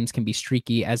shooting teams can be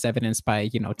streaky, as evidenced by,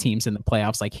 teams in the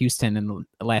playoffs like Houston in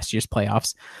last year's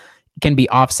playoffs, can be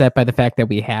offset by the fact that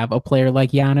we have a player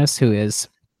like Giannis who is,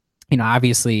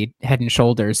 obviously head and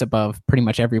shoulders above pretty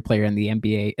much every player in the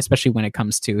NBA, especially when it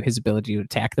comes to his ability to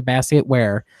attack the basket,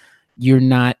 where you're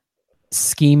not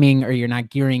scheming or you're not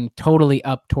gearing totally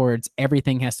up towards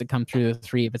everything has to come through the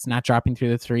 3. If it's not dropping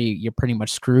through the 3, you're pretty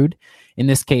much screwed. In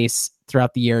this case,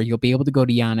 throughout the year, you'll be able to go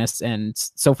to Giannis, and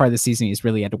so far this season, he's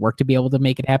really had to work to be able to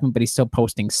make it happen, but he's still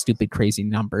posting stupid, crazy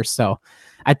numbers. So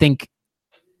I think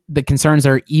the concerns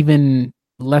are even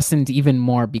lessened even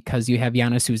more because you have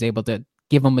Giannis who's able to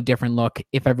give him a different look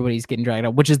if everybody's getting dragged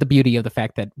out, which is the beauty of the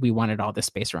fact that we wanted all this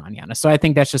space around Giannis. So I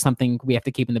think that's just something we have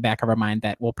to keep in the back of our mind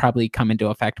that will probably come into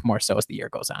effect more so as the year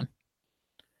goes on.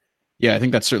 Yeah, I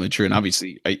think that's certainly true. And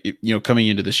obviously, coming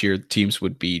into this year, teams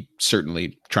would be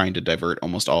certainly trying to divert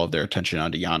almost all of their attention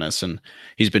onto Giannis. And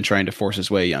he's been trying to force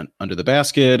his way under the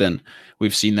basket. And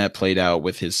we've seen that played out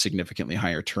with his significantly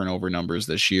higher turnover numbers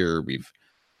this year. We've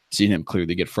seen him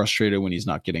clearly get frustrated when he's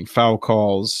not getting foul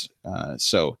calls.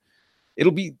 So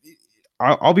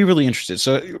I'll be really interested.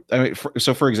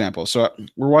 So for example,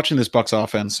 we're watching this Bucks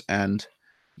offense and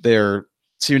they're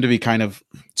seem to be kind of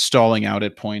stalling out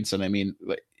at points. And I mean,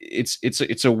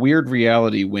 it's a weird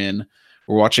reality when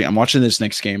I'm watching this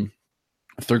Knicks game.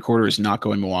 The third quarter is not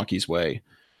going Milwaukee's way.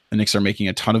 The Knicks are making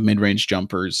a ton of mid-range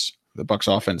jumpers. The Bucks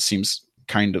offense seems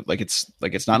kind of like it's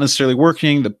not necessarily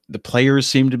working. The players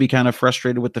seem to be kind of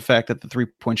frustrated with the fact that the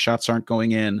 3-point shots aren't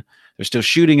going in. They're still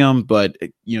shooting them, but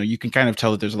you can kind of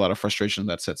tell that there's a lot of frustration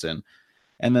that sets in.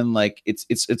 And then like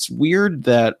it's weird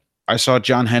that I saw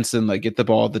John Henson like get the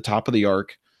ball at the top of the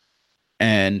arc,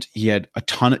 and he had a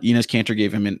ton of Enes Kanter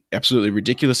gave him an absolutely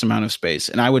ridiculous amount of space.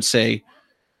 And I would say,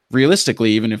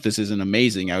 realistically, even if this isn't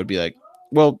amazing, I would be like,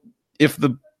 well, if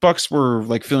the Bucks were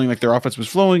like feeling like their offense was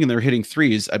flowing and they're hitting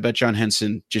threes, I bet John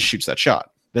Henson just shoots that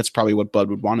shot. That's probably what Bud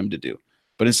would want him to do.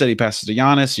 But instead he passes to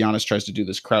Giannis. Giannis tries to do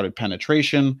this crowded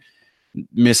penetration,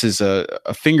 misses a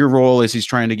finger roll as he's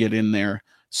trying to get in there.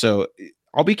 So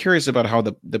I'll be curious about how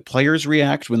the players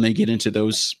react when they get into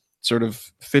those sort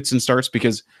of fits and starts,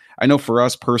 because I know for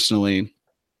us personally,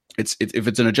 if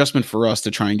it's an adjustment for us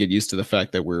to try and get used to the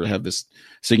fact that we have this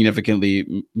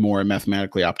significantly more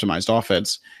mathematically optimized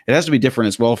offense, it has to be different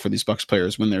as well for these Bucks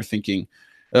players when they're thinking,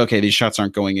 okay, these shots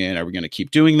aren't going in. Are we going to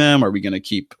keep doing them? Are we going to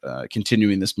keep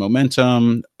continuing this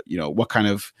momentum? What kind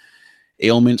of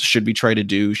ailments should we try to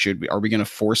do? Are we going to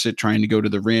force it trying to go to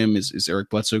the rim? Is Eric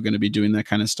Bledsoe going to be doing that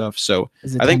kind of stuff? So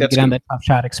I think that's on the Top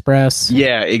Shot Express.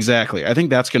 Yeah, exactly. I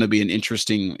think that's going to be an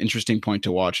interesting point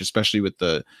to watch, especially with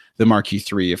the Marquee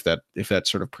 3, if that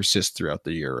sort of persists throughout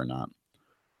the year or not.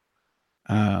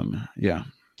 Yeah.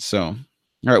 So, all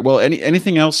right. Well,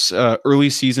 anything else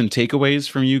early season takeaways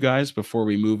from you guys before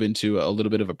we move into a little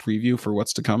bit of a preview for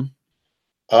what's to come?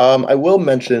 I will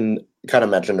mentioned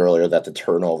earlier that the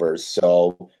turnovers.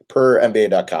 So per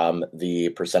NBA.com, the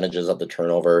percentages of the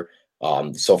turnover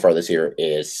so far this year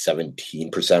is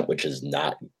 17%, which is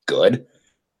not good.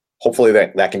 Hopefully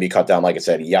that can be cut down. Like I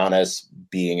said, Giannis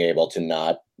being able to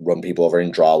not run people over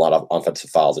and draw a lot of offensive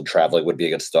fouls and traveling would be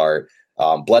a good start.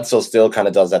 Bledsoe still kind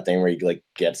of does that thing where he like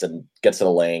gets to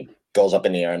the lane, goes up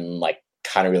in the air, and like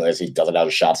kind of realizes he doesn't have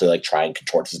a shot, so he like try and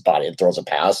contorts his body and throws a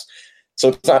pass. So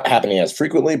it's not happening as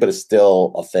frequently, but it's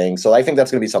still a thing. So I think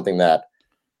that's going to be something that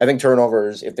I think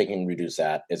turnovers, if they can reduce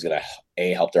that, is going to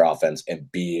A, help their offense,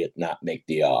 and B, not make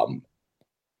the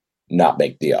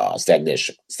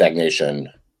stagnation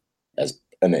as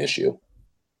an issue.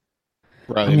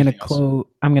 Right. I'm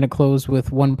gonna close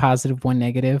with one positive, one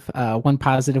negative. One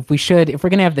positive: if we're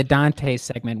gonna have the Dante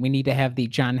segment, we need to have the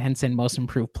John Henson Most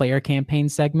Improved Player campaign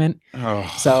segment.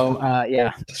 Oh. So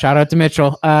yeah, shout out to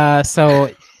Mitchell.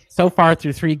 So far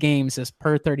through 3 games, as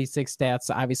per 36 stats,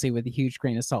 obviously with a huge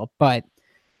grain of salt, but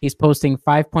he's posting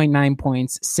 5.9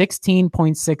 points,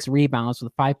 16.6 rebounds,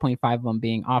 with 5.5 of them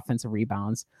being offensive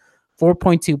rebounds,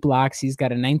 4.2 blocks. He's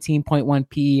got a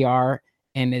 19.1 PER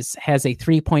and has a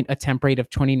 3-point attempt rate of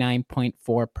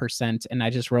 29.4%. And I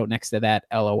just wrote next to that,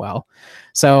 LOL.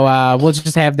 So we'll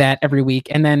just have that every week.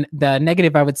 And then the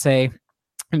negative, I would say,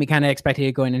 and we kind of expected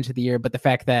it going into the year, but the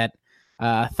fact that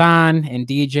Thon and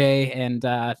DJ and,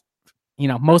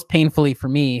 most painfully for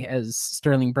me as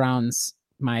Sterling Brown's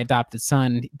my adopted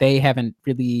son, they haven't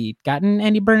really gotten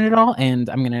any burn at all. And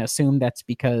I'm going to assume that's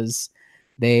because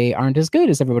they aren't as good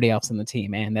as everybody else on the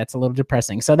team. And that's a little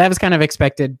depressing. So that was kind of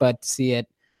expected, but to see it,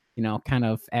 kind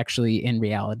of actually in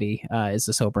reality is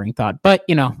a sobering thought. But,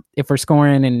 if we're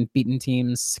scoring and beating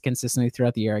teams consistently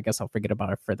throughout the year, I guess I'll forget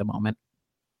about it for the moment.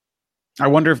 I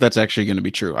wonder if that's actually going to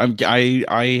be true.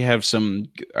 I have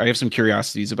some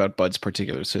curiosities about Bud's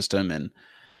particular system and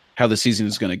how the season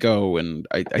is going to go. And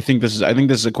I think this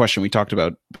is a question we talked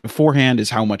about beforehand, is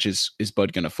how much is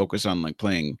Bud going to focus on like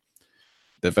playing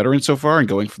the veterans so far and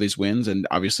going for these wins. And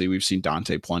obviously we've seen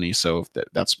Dante plenty. So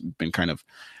that's been kind of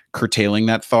curtailing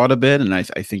that thought a bit. And I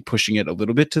think pushing it a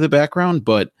little bit to the background,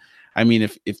 but I mean,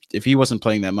 if he wasn't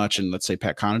playing that much and let's say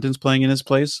Pat Connaughton's playing in his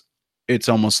place, it's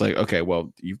almost like, okay,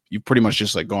 well, you've pretty much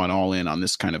just like gone all in on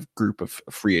this kind of group of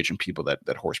free agent people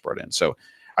that Horst brought in. So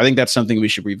I think that's something we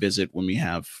should revisit when we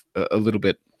have a little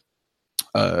bit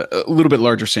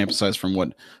larger sample size from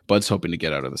what Bud's hoping to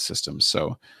get out of the system.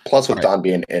 So plus with Don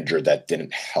being injured, that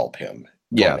didn't help him.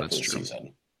 Yeah, that's true.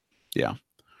 Season. Yeah.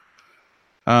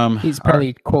 He's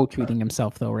probably quote tweeting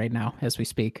himself though right now as we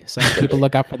speak. So people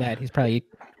look out for that. He's probably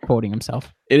quoting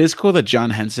himself. It is cool that John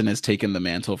Henson has taken the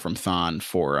mantle from Thon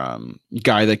for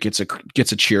guy that gets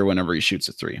a cheer whenever he shoots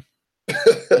a 3.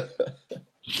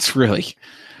 It's really,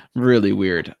 really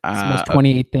weird. It's the most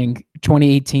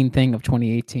 2018 thing of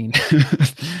 2018.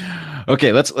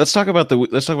 Okay, let's talk about the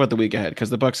week ahead, because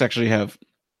the Bucks actually have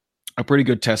a pretty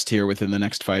good test here within the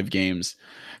next 5 games.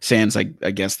 Sans, I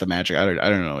guess the Magic. I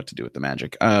don't know what to do with the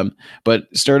Magic. But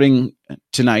starting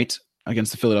tonight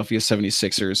against the Philadelphia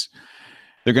 76ers,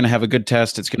 they're going to have a good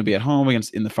test. It's going to be at home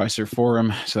in the Fiserv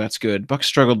Forum, so that's good. Bucks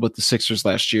struggled with the Sixers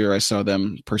last year. I saw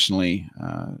them personally,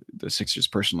 the Sixers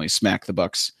personally smack the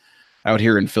Bucks out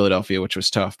here in Philadelphia, which was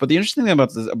tough. But the interesting thing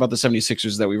about the 76ers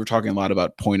is that we were talking a lot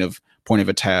about point of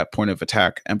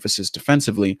attack emphasis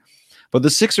defensively. But the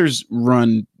Sixers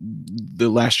run the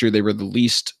last year they were the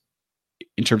least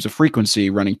in terms of frequency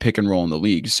running pick and roll in the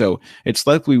league. So it's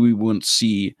likely we won't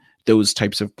see those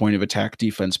types of point of attack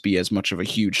defense be as much of a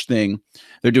huge thing.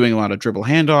 They're doing a lot of dribble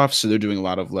handoffs, so they're doing a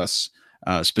lot of less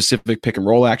specific pick and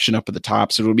roll action up at the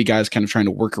top. So it'll be guys kind of trying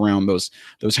to work around those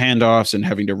handoffs and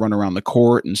having to run around the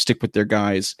court and stick with their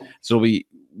guys. So it'll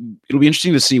be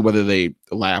interesting to see whether they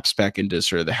lapse back into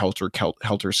sort of the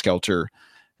helter skelter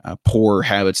poor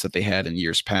habits that they had in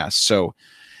years past. So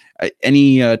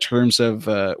any terms of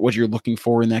what you're looking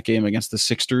for in that game against the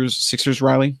Sixers,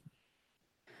 Riley?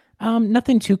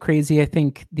 Nothing too crazy. I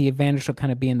think the advantage will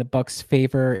kind of be in the Bucks'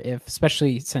 favor,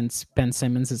 especially since Ben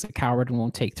Simmons is a coward and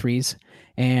won't take threes,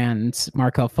 and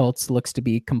Markelle Fultz looks to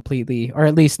be completely, or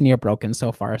at least near broken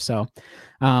so far. So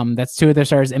that's two of their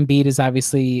stars. Embiid is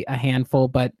obviously a handful,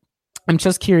 but I'm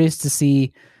just curious to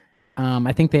see.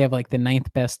 I think they have like the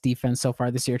 9th best defense so far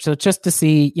this year. So just to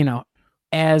see,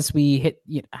 as we hit.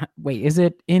 Wait, is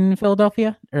it in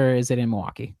Philadelphia or is it in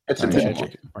Milwaukee? It's in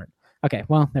Milwaukee. Okay,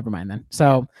 well, never mind then.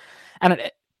 So,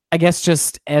 I guess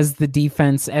just as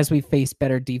we face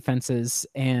better defenses,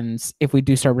 and if we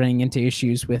do start running into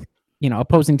issues with,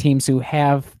 opposing teams who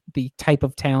have the type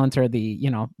of talent or the,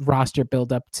 roster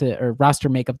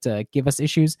makeup to give us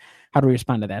issues, how do we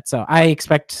respond to that? So I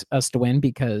expect us to win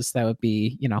because that would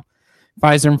be,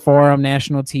 Pfizer Forum,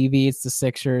 national TV. It's the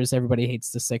Sixers. Everybody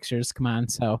hates the Sixers. Come on.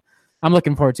 So I'm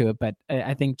looking forward to it, but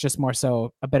I think just more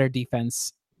so a better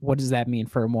defense. What does that mean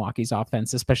for Milwaukee's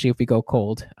offense, especially if we go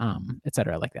cold, et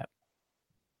cetera, like that?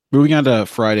 Moving on to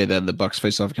Friday, then the Bucks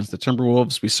face off against the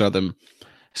Timberwolves. We saw them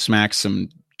smack some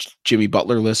Jimmy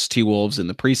Butler-less T-Wolves in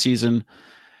the preseason.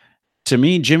 To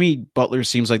me, Jimmy Butler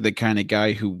seems like the kind of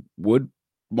guy who would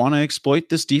want to exploit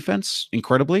this defense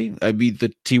incredibly. I mean,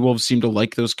 the T-Wolves seem to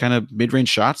like those kind of mid-range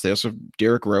shots. They also have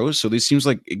Derrick Rose. So these seems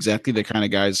like exactly the kind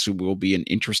of guys who will be an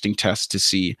interesting test to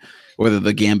see whether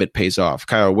the gambit pays off.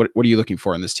 Kyle, what are you looking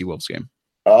for in this T-Wolves game?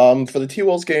 For the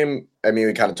T-Wolves game, I mean,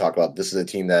 we kind of talked about this is a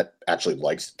team that actually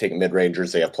likes taking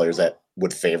mid-rangers. They have players that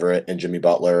would favor it in Jimmy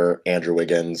Butler, Andrew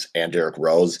Wiggins, and Derrick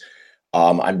Rose.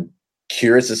 I'm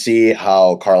curious to see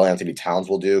how Karl-Anthony Towns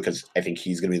will do because I think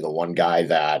he's going to be the one guy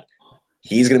that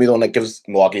he's going to be the one that gives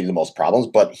Milwaukee the most problems,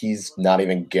 but he's not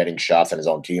even getting shots on his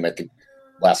own team. I think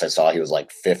last I saw, he was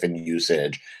like 5th in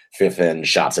usage, 5th in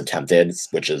shots attempted,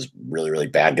 which is really, really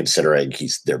bad considering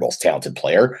he's their most talented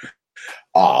player.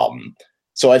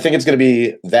 So I think that's going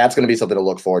to be something to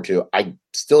look forward to. I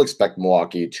still expect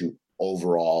Milwaukee to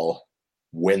overall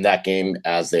win that game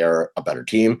as they are a better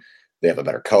team. They have a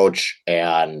better coach,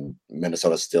 and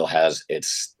Minnesota still has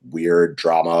its weird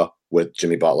drama with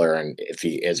Jimmy Butler and if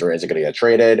he is or isn't going to get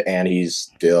traded, and he's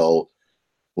still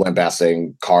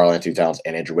lambasting Karl-Anthony Towns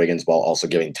and Andrew Wiggins while also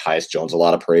giving Tyus Jones a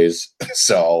lot of praise.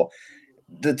 So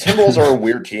the Timberwolves are a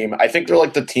weird team. I think they're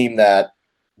like the team that,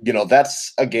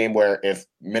 that's a game where if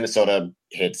Minnesota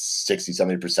hits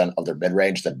 60-70% of their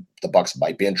mid-range, then the Bucks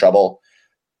might be in trouble.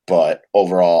 But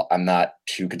overall, I'm not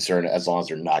too concerned as long as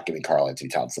they're not giving Karl-Anthony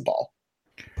Towns the ball.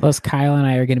 Plus, Kyle and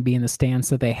I are going to be in the stands,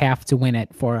 so they have to win it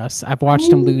for us. I've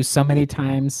watched them lose so many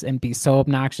times and be so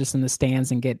obnoxious in the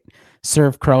stands and get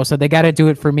served crow. So they got to do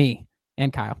it for me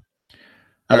and Kyle.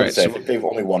 All right, so they've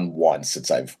only won once since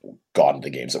I've gone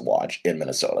to games and watch in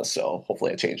Minnesota. So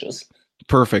hopefully it changes.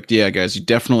 Perfect. Yeah, guys, you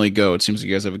definitely go. It seems like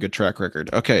you guys have a good track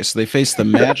record. Okay, so they face the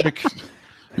Magic.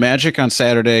 Magic on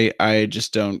Saturday. I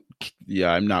just don't.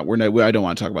 Yeah, I'm not. I don't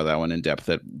want to talk about that one in depth.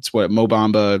 It's what Mo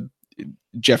Bamba,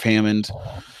 Jeff Hammond,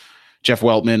 Jeff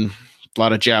Weltman, a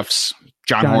lot of Jeffs,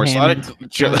 John Horst,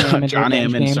 John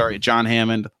Hammond. Sorry, John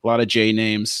Hammond. A lot of J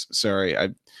names. Sorry,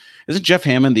 isn't Jeff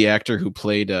Hammond the actor who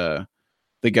played the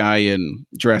guy in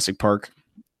Jurassic Park?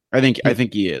 I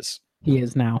think he is. He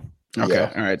is now. Okay,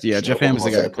 yeah. All right. Yeah, Jeff Hammond's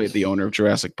the guy who played the owner of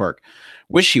Jurassic Park.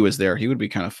 Wish he was there. He would be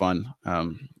kind of fun.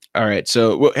 All right.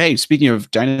 So, hey, speaking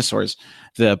of dinosaurs,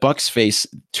 the Bucks face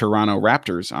Toronto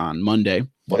Raptors on Monday.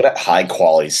 Look at that high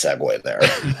quality segue there.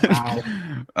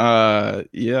 Wow.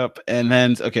 Yep. And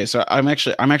then, okay, so I'm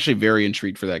actually very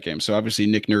intrigued for that game. So obviously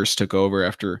Nick Nurse took over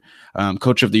after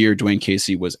Coach of the Year Dwayne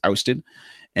Casey was ousted,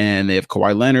 and they have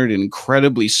Kawhi Leonard, an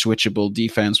incredibly switchable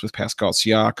defense with Pascal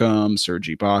Siakam, Serge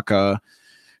Ibaka.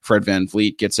 Fred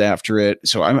VanVleet gets after it.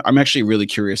 So I'm actually really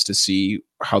curious to see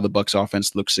how the Bucks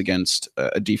offense looks against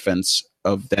a defense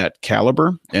of that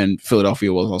caliber. And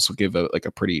Philadelphia will also give a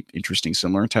pretty interesting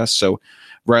similar test. So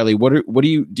Riley, what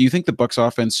do you think the Bucks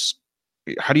offense,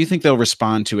 how do you think they'll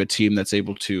respond to a team that's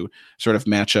able to sort of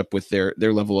match up with their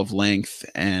level of length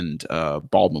and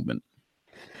ball movement?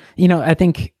 I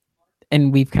think,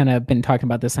 and we've kind of been talking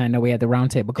about this, and I know we had the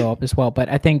roundtable go up as well, but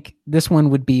I think this one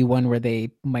would be one where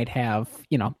they might have,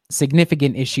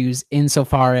 significant issues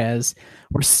insofar as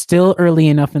we're still early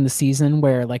enough in the season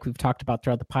where, like we've talked about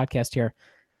throughout the podcast here,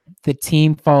 the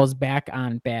team falls back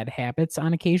on bad habits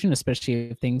on occasion, especially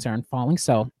if things aren't falling.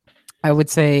 So I would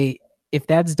say if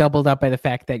that's doubled up by the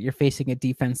fact that you're facing a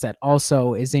defense that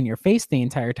also is in your face the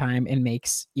entire time and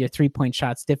makes your 3-point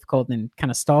shots difficult and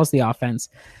kind of stalls the offense,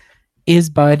 is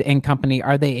Bud and company,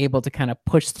 are they able to kind of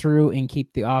push through and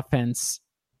keep the offense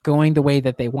going the way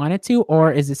that they want it to?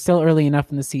 Or is it still early enough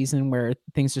in the season where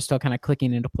things are still kind of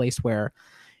clicking into place where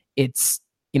it's,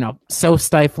 so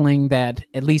stifling that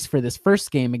at least for this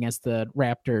first game against the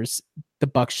Raptors, the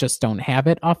Bucks just don't have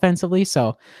it offensively.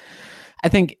 So I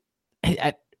think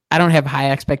I don't have high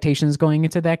expectations going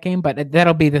into that game, but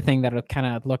that'll be the thing that'll kind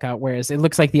of look out. Whereas it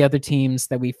looks like the other teams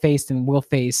that we faced and will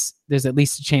face, there's at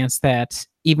least a chance that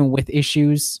even with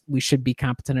issues, we should be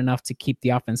competent enough to keep the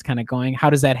offense kind of going. How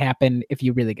does that happen if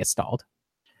you really get stalled?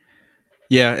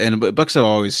 Yeah, and Bucks have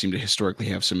always seemed to historically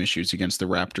have some issues against the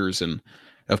Raptors, and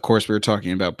of course, we were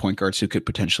talking about point guards who could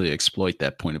potentially exploit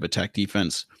that point of attack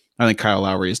defense. I think Kyle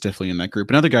Lowry is definitely in that group.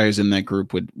 Another guy who's in that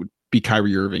group would be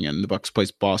Kyrie Irving, and the Bucks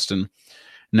plays Boston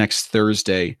next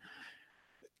Thursday.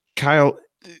 Kyle,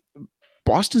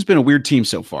 Boston's been a weird team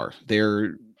so far.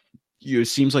 It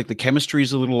seems like the chemistry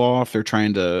is a little off. They're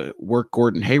trying to work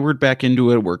Gordon Hayward back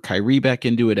into it, work Kyrie back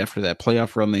into it after that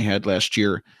playoff run they had last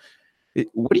year.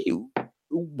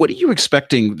 What are you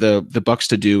expecting the Bucks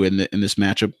to do in this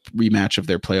rematch of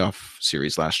their playoff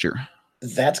series last year?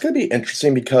 That's going to be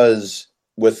interesting because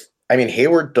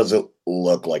Hayward doesn't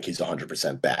look like he's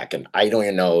 100% back, and I don't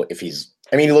even know if he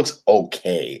looks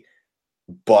okay,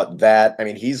 but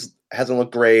hasn't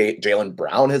looked great. Jaylen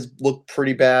Brown has looked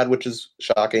pretty bad, which is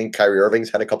shocking. Kyrie Irving's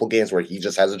had a couple games where he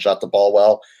just hasn't shot the ball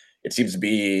well. It seems to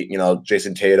be,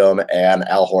 Jason Tatum and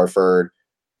Al Horford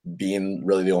being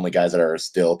really the only guys that are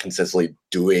still consistently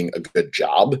doing a good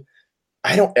job.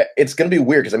 It's going to be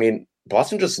weird because,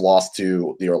 Boston just lost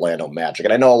to the Orlando Magic,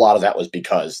 and I know a lot of that was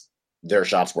because their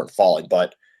shots weren't falling,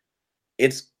 but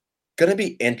it's going to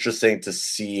be interesting to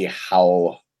see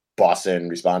how Boston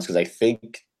responds, because I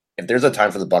think if there's a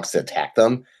time for the Bucks to attack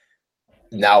them,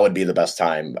 now would be the best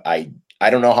time. I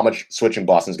don't know how much switching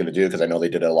Boston's going to do, because I know they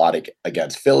did a lot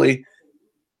against Philly,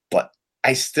 but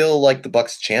I still like the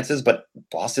Bucks' chances. But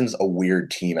Boston's a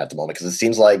weird team at the moment because it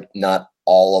seems like not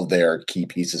all of their key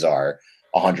pieces are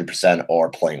 100% or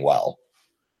playing well.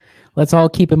 Let's all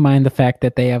keep in mind the fact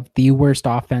that they have the worst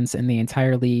offense in the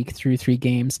entire league through 3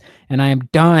 games. And I am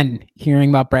done hearing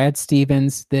about Brad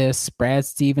Stevens this, Brad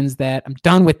Stevens that. I'm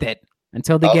done with it.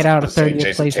 Until they get out of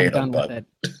 30th place, I'm done with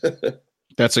it.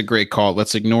 That's a great call.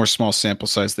 Let's ignore small sample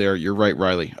size there. You're right,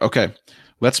 Riley. Okay,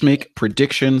 let's make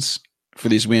predictions for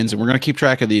these wins. And we're going to keep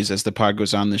track of these as the pod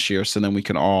goes on this year, so then we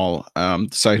can all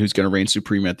decide who's going to reign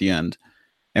supreme at the end.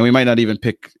 And we might not even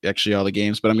pick actually all the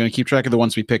games, but I'm going to keep track of the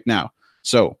ones we pick now.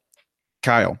 So,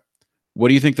 Kyle, what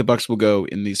do you think the Bucks will go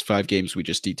in these 5 games we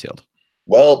just detailed?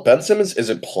 Well, Ben Simmons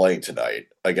isn't playing tonight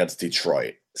against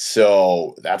Detroit,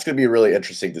 so that's going to be really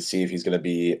interesting to see if he's going to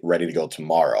be ready to go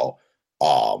tomorrow.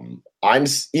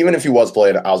 Even if he was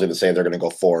playing, I was going to say they're going to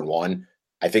go 4-1.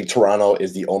 I think Toronto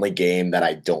is the only game that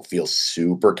I don't feel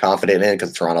super confident in,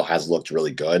 because Toronto has looked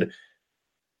really good.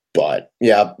 But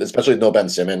yeah, especially with no Ben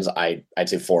Simmons, I'd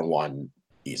say 4-1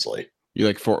 easily. You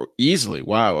like 4 easily?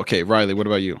 Wow. Okay, Riley, what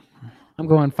about you? I'm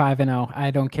going 5-0.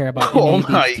 I don't care about any of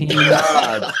these teams.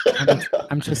 God.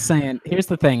 I'm just saying. Here's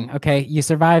the thing. Okay, you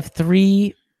survive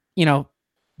 3,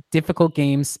 difficult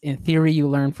games. In theory, you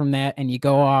learn from that, and you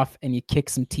go off and you kick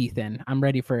some teeth in. I'm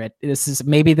ready for it.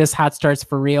 Maybe this hot start's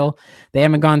for real. They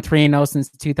haven't gone 3-0 since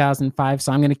 2005,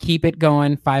 so I'm going to keep it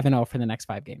going 5-0 for the next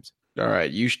 5 games. All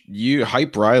right, you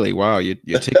hype Riley. Wow, you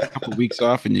take a couple weeks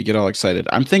off and you get all excited.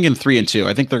 I'm thinking 3-2.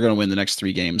 I think they're going to win the next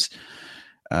 3 games.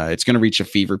 It's going to reach a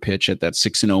fever pitch at that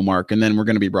 6-0 mark, and then we're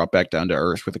going to be brought back down to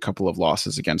earth with a couple of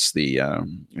losses against the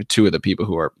 2 of the people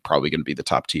who are probably going to be the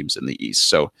top teams in the East.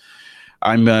 So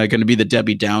I'm going to be the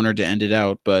Debbie Downer to end it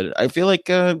out, but I feel like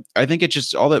I think it's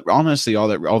just all that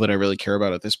I really care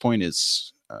about at this point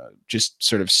is just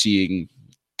sort of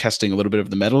testing a little bit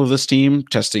of the mettle of this team,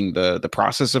 testing the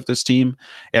process of this team.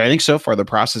 And I think so far the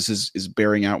process is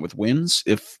bearing out with wins,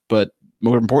 but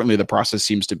more importantly, the process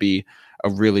seems to be a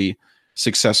really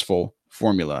successful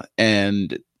formula.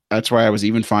 And that's why I was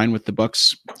even fine with the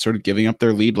Bucks sort of giving up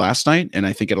their lead last night. And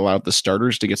I think it allowed the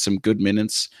starters to get some good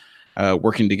minutes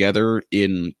working together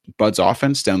in Bud's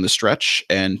offense down the stretch.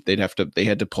 And they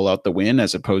had to pull out the win,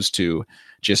 as opposed to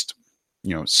just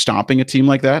stopping a team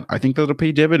like that, I think that'll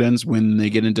pay dividends when they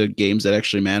get into games that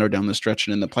actually matter down the stretch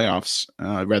and in the playoffs,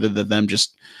 rather than them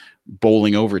just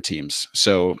bowling over teams.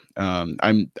 So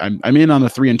I'm in on the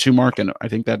 3-2 mark, and I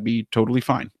think that'd be totally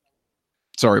fine.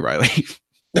 Sorry, Riley.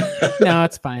 No,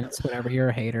 it's fine. It's whatever. You're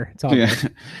a hater. It's all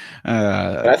good.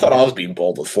 I thought I was being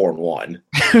bold with 4-1.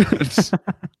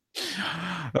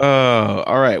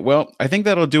 All right. Well, I think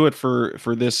that'll do it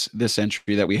for this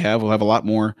entry that we have. We'll have a lot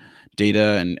more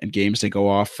data and games to go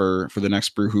off for the next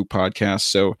Brew Hoop podcast.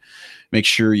 So make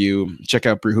sure you check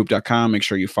out brewhoop.com. Make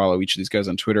sure you follow each of these guys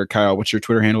on Twitter. Kyle, what's your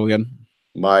Twitter handle again?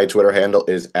 My Twitter handle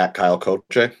is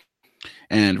 @KyleCoche.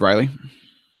 And Riley?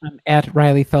 I'm at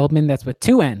Riley Feldman. That's with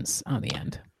 2 N's on the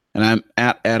end. And I'm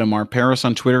at Adam R. Paris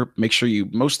on Twitter. Make sure you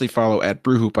mostly follow at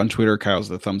Brewhoop on Twitter. Kyle's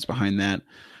the thumbs behind that.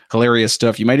 Hilarious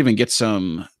stuff. You might even get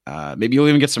some, maybe you'll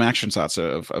even get some action shots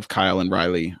of Kyle and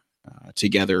Riley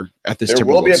together at this. There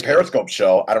will be a Periscope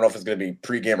show. I don't know if it's going to be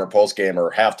pregame or postgame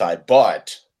or halftime,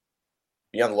 but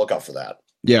be on the lookout for that.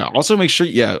 Yeah. Also make sure,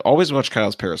 always watch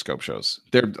Kyle's Periscope shows.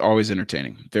 They're always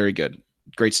entertaining. Very good.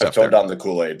 Great stuff. I've toned down the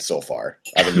Kool-Aid so far.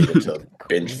 I haven't needed to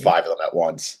binge 5 of them at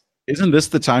once. Isn't this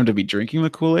the time to be drinking the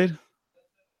Kool-Aid?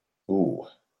 Ooh.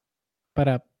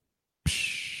 But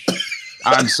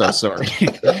I'm so sorry.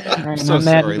 I'm so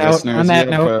sorry, listeners. On that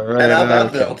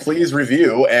note, please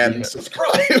review and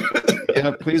subscribe.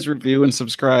 Yeah, please review and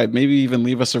subscribe. Maybe even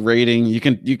leave us a rating. You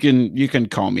can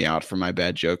call me out for my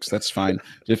bad jokes. That's fine.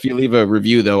 If you leave a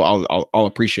review, though, I'll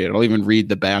appreciate it. I'll even read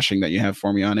the bashing that you have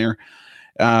for me on air.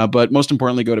 But most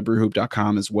importantly, go to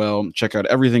brewhoop.com as well. Check out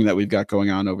everything that we've got going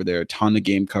on over there. A ton of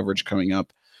game coverage coming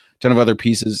up. Ton of other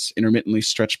pieces intermittently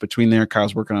stretched between there.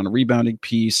 Kyle's working on a rebounding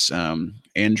piece.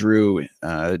 Andrew,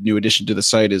 new addition to the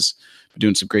site, is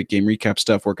doing some great game recap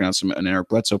stuff, working on an Eric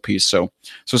Bledsoe piece. So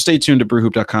stay tuned to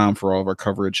brewhoop.com for all of our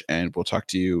coverage, and we'll talk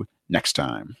to you next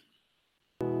time.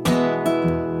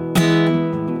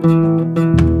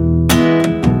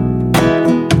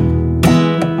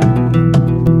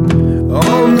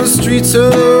 On the streets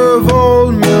of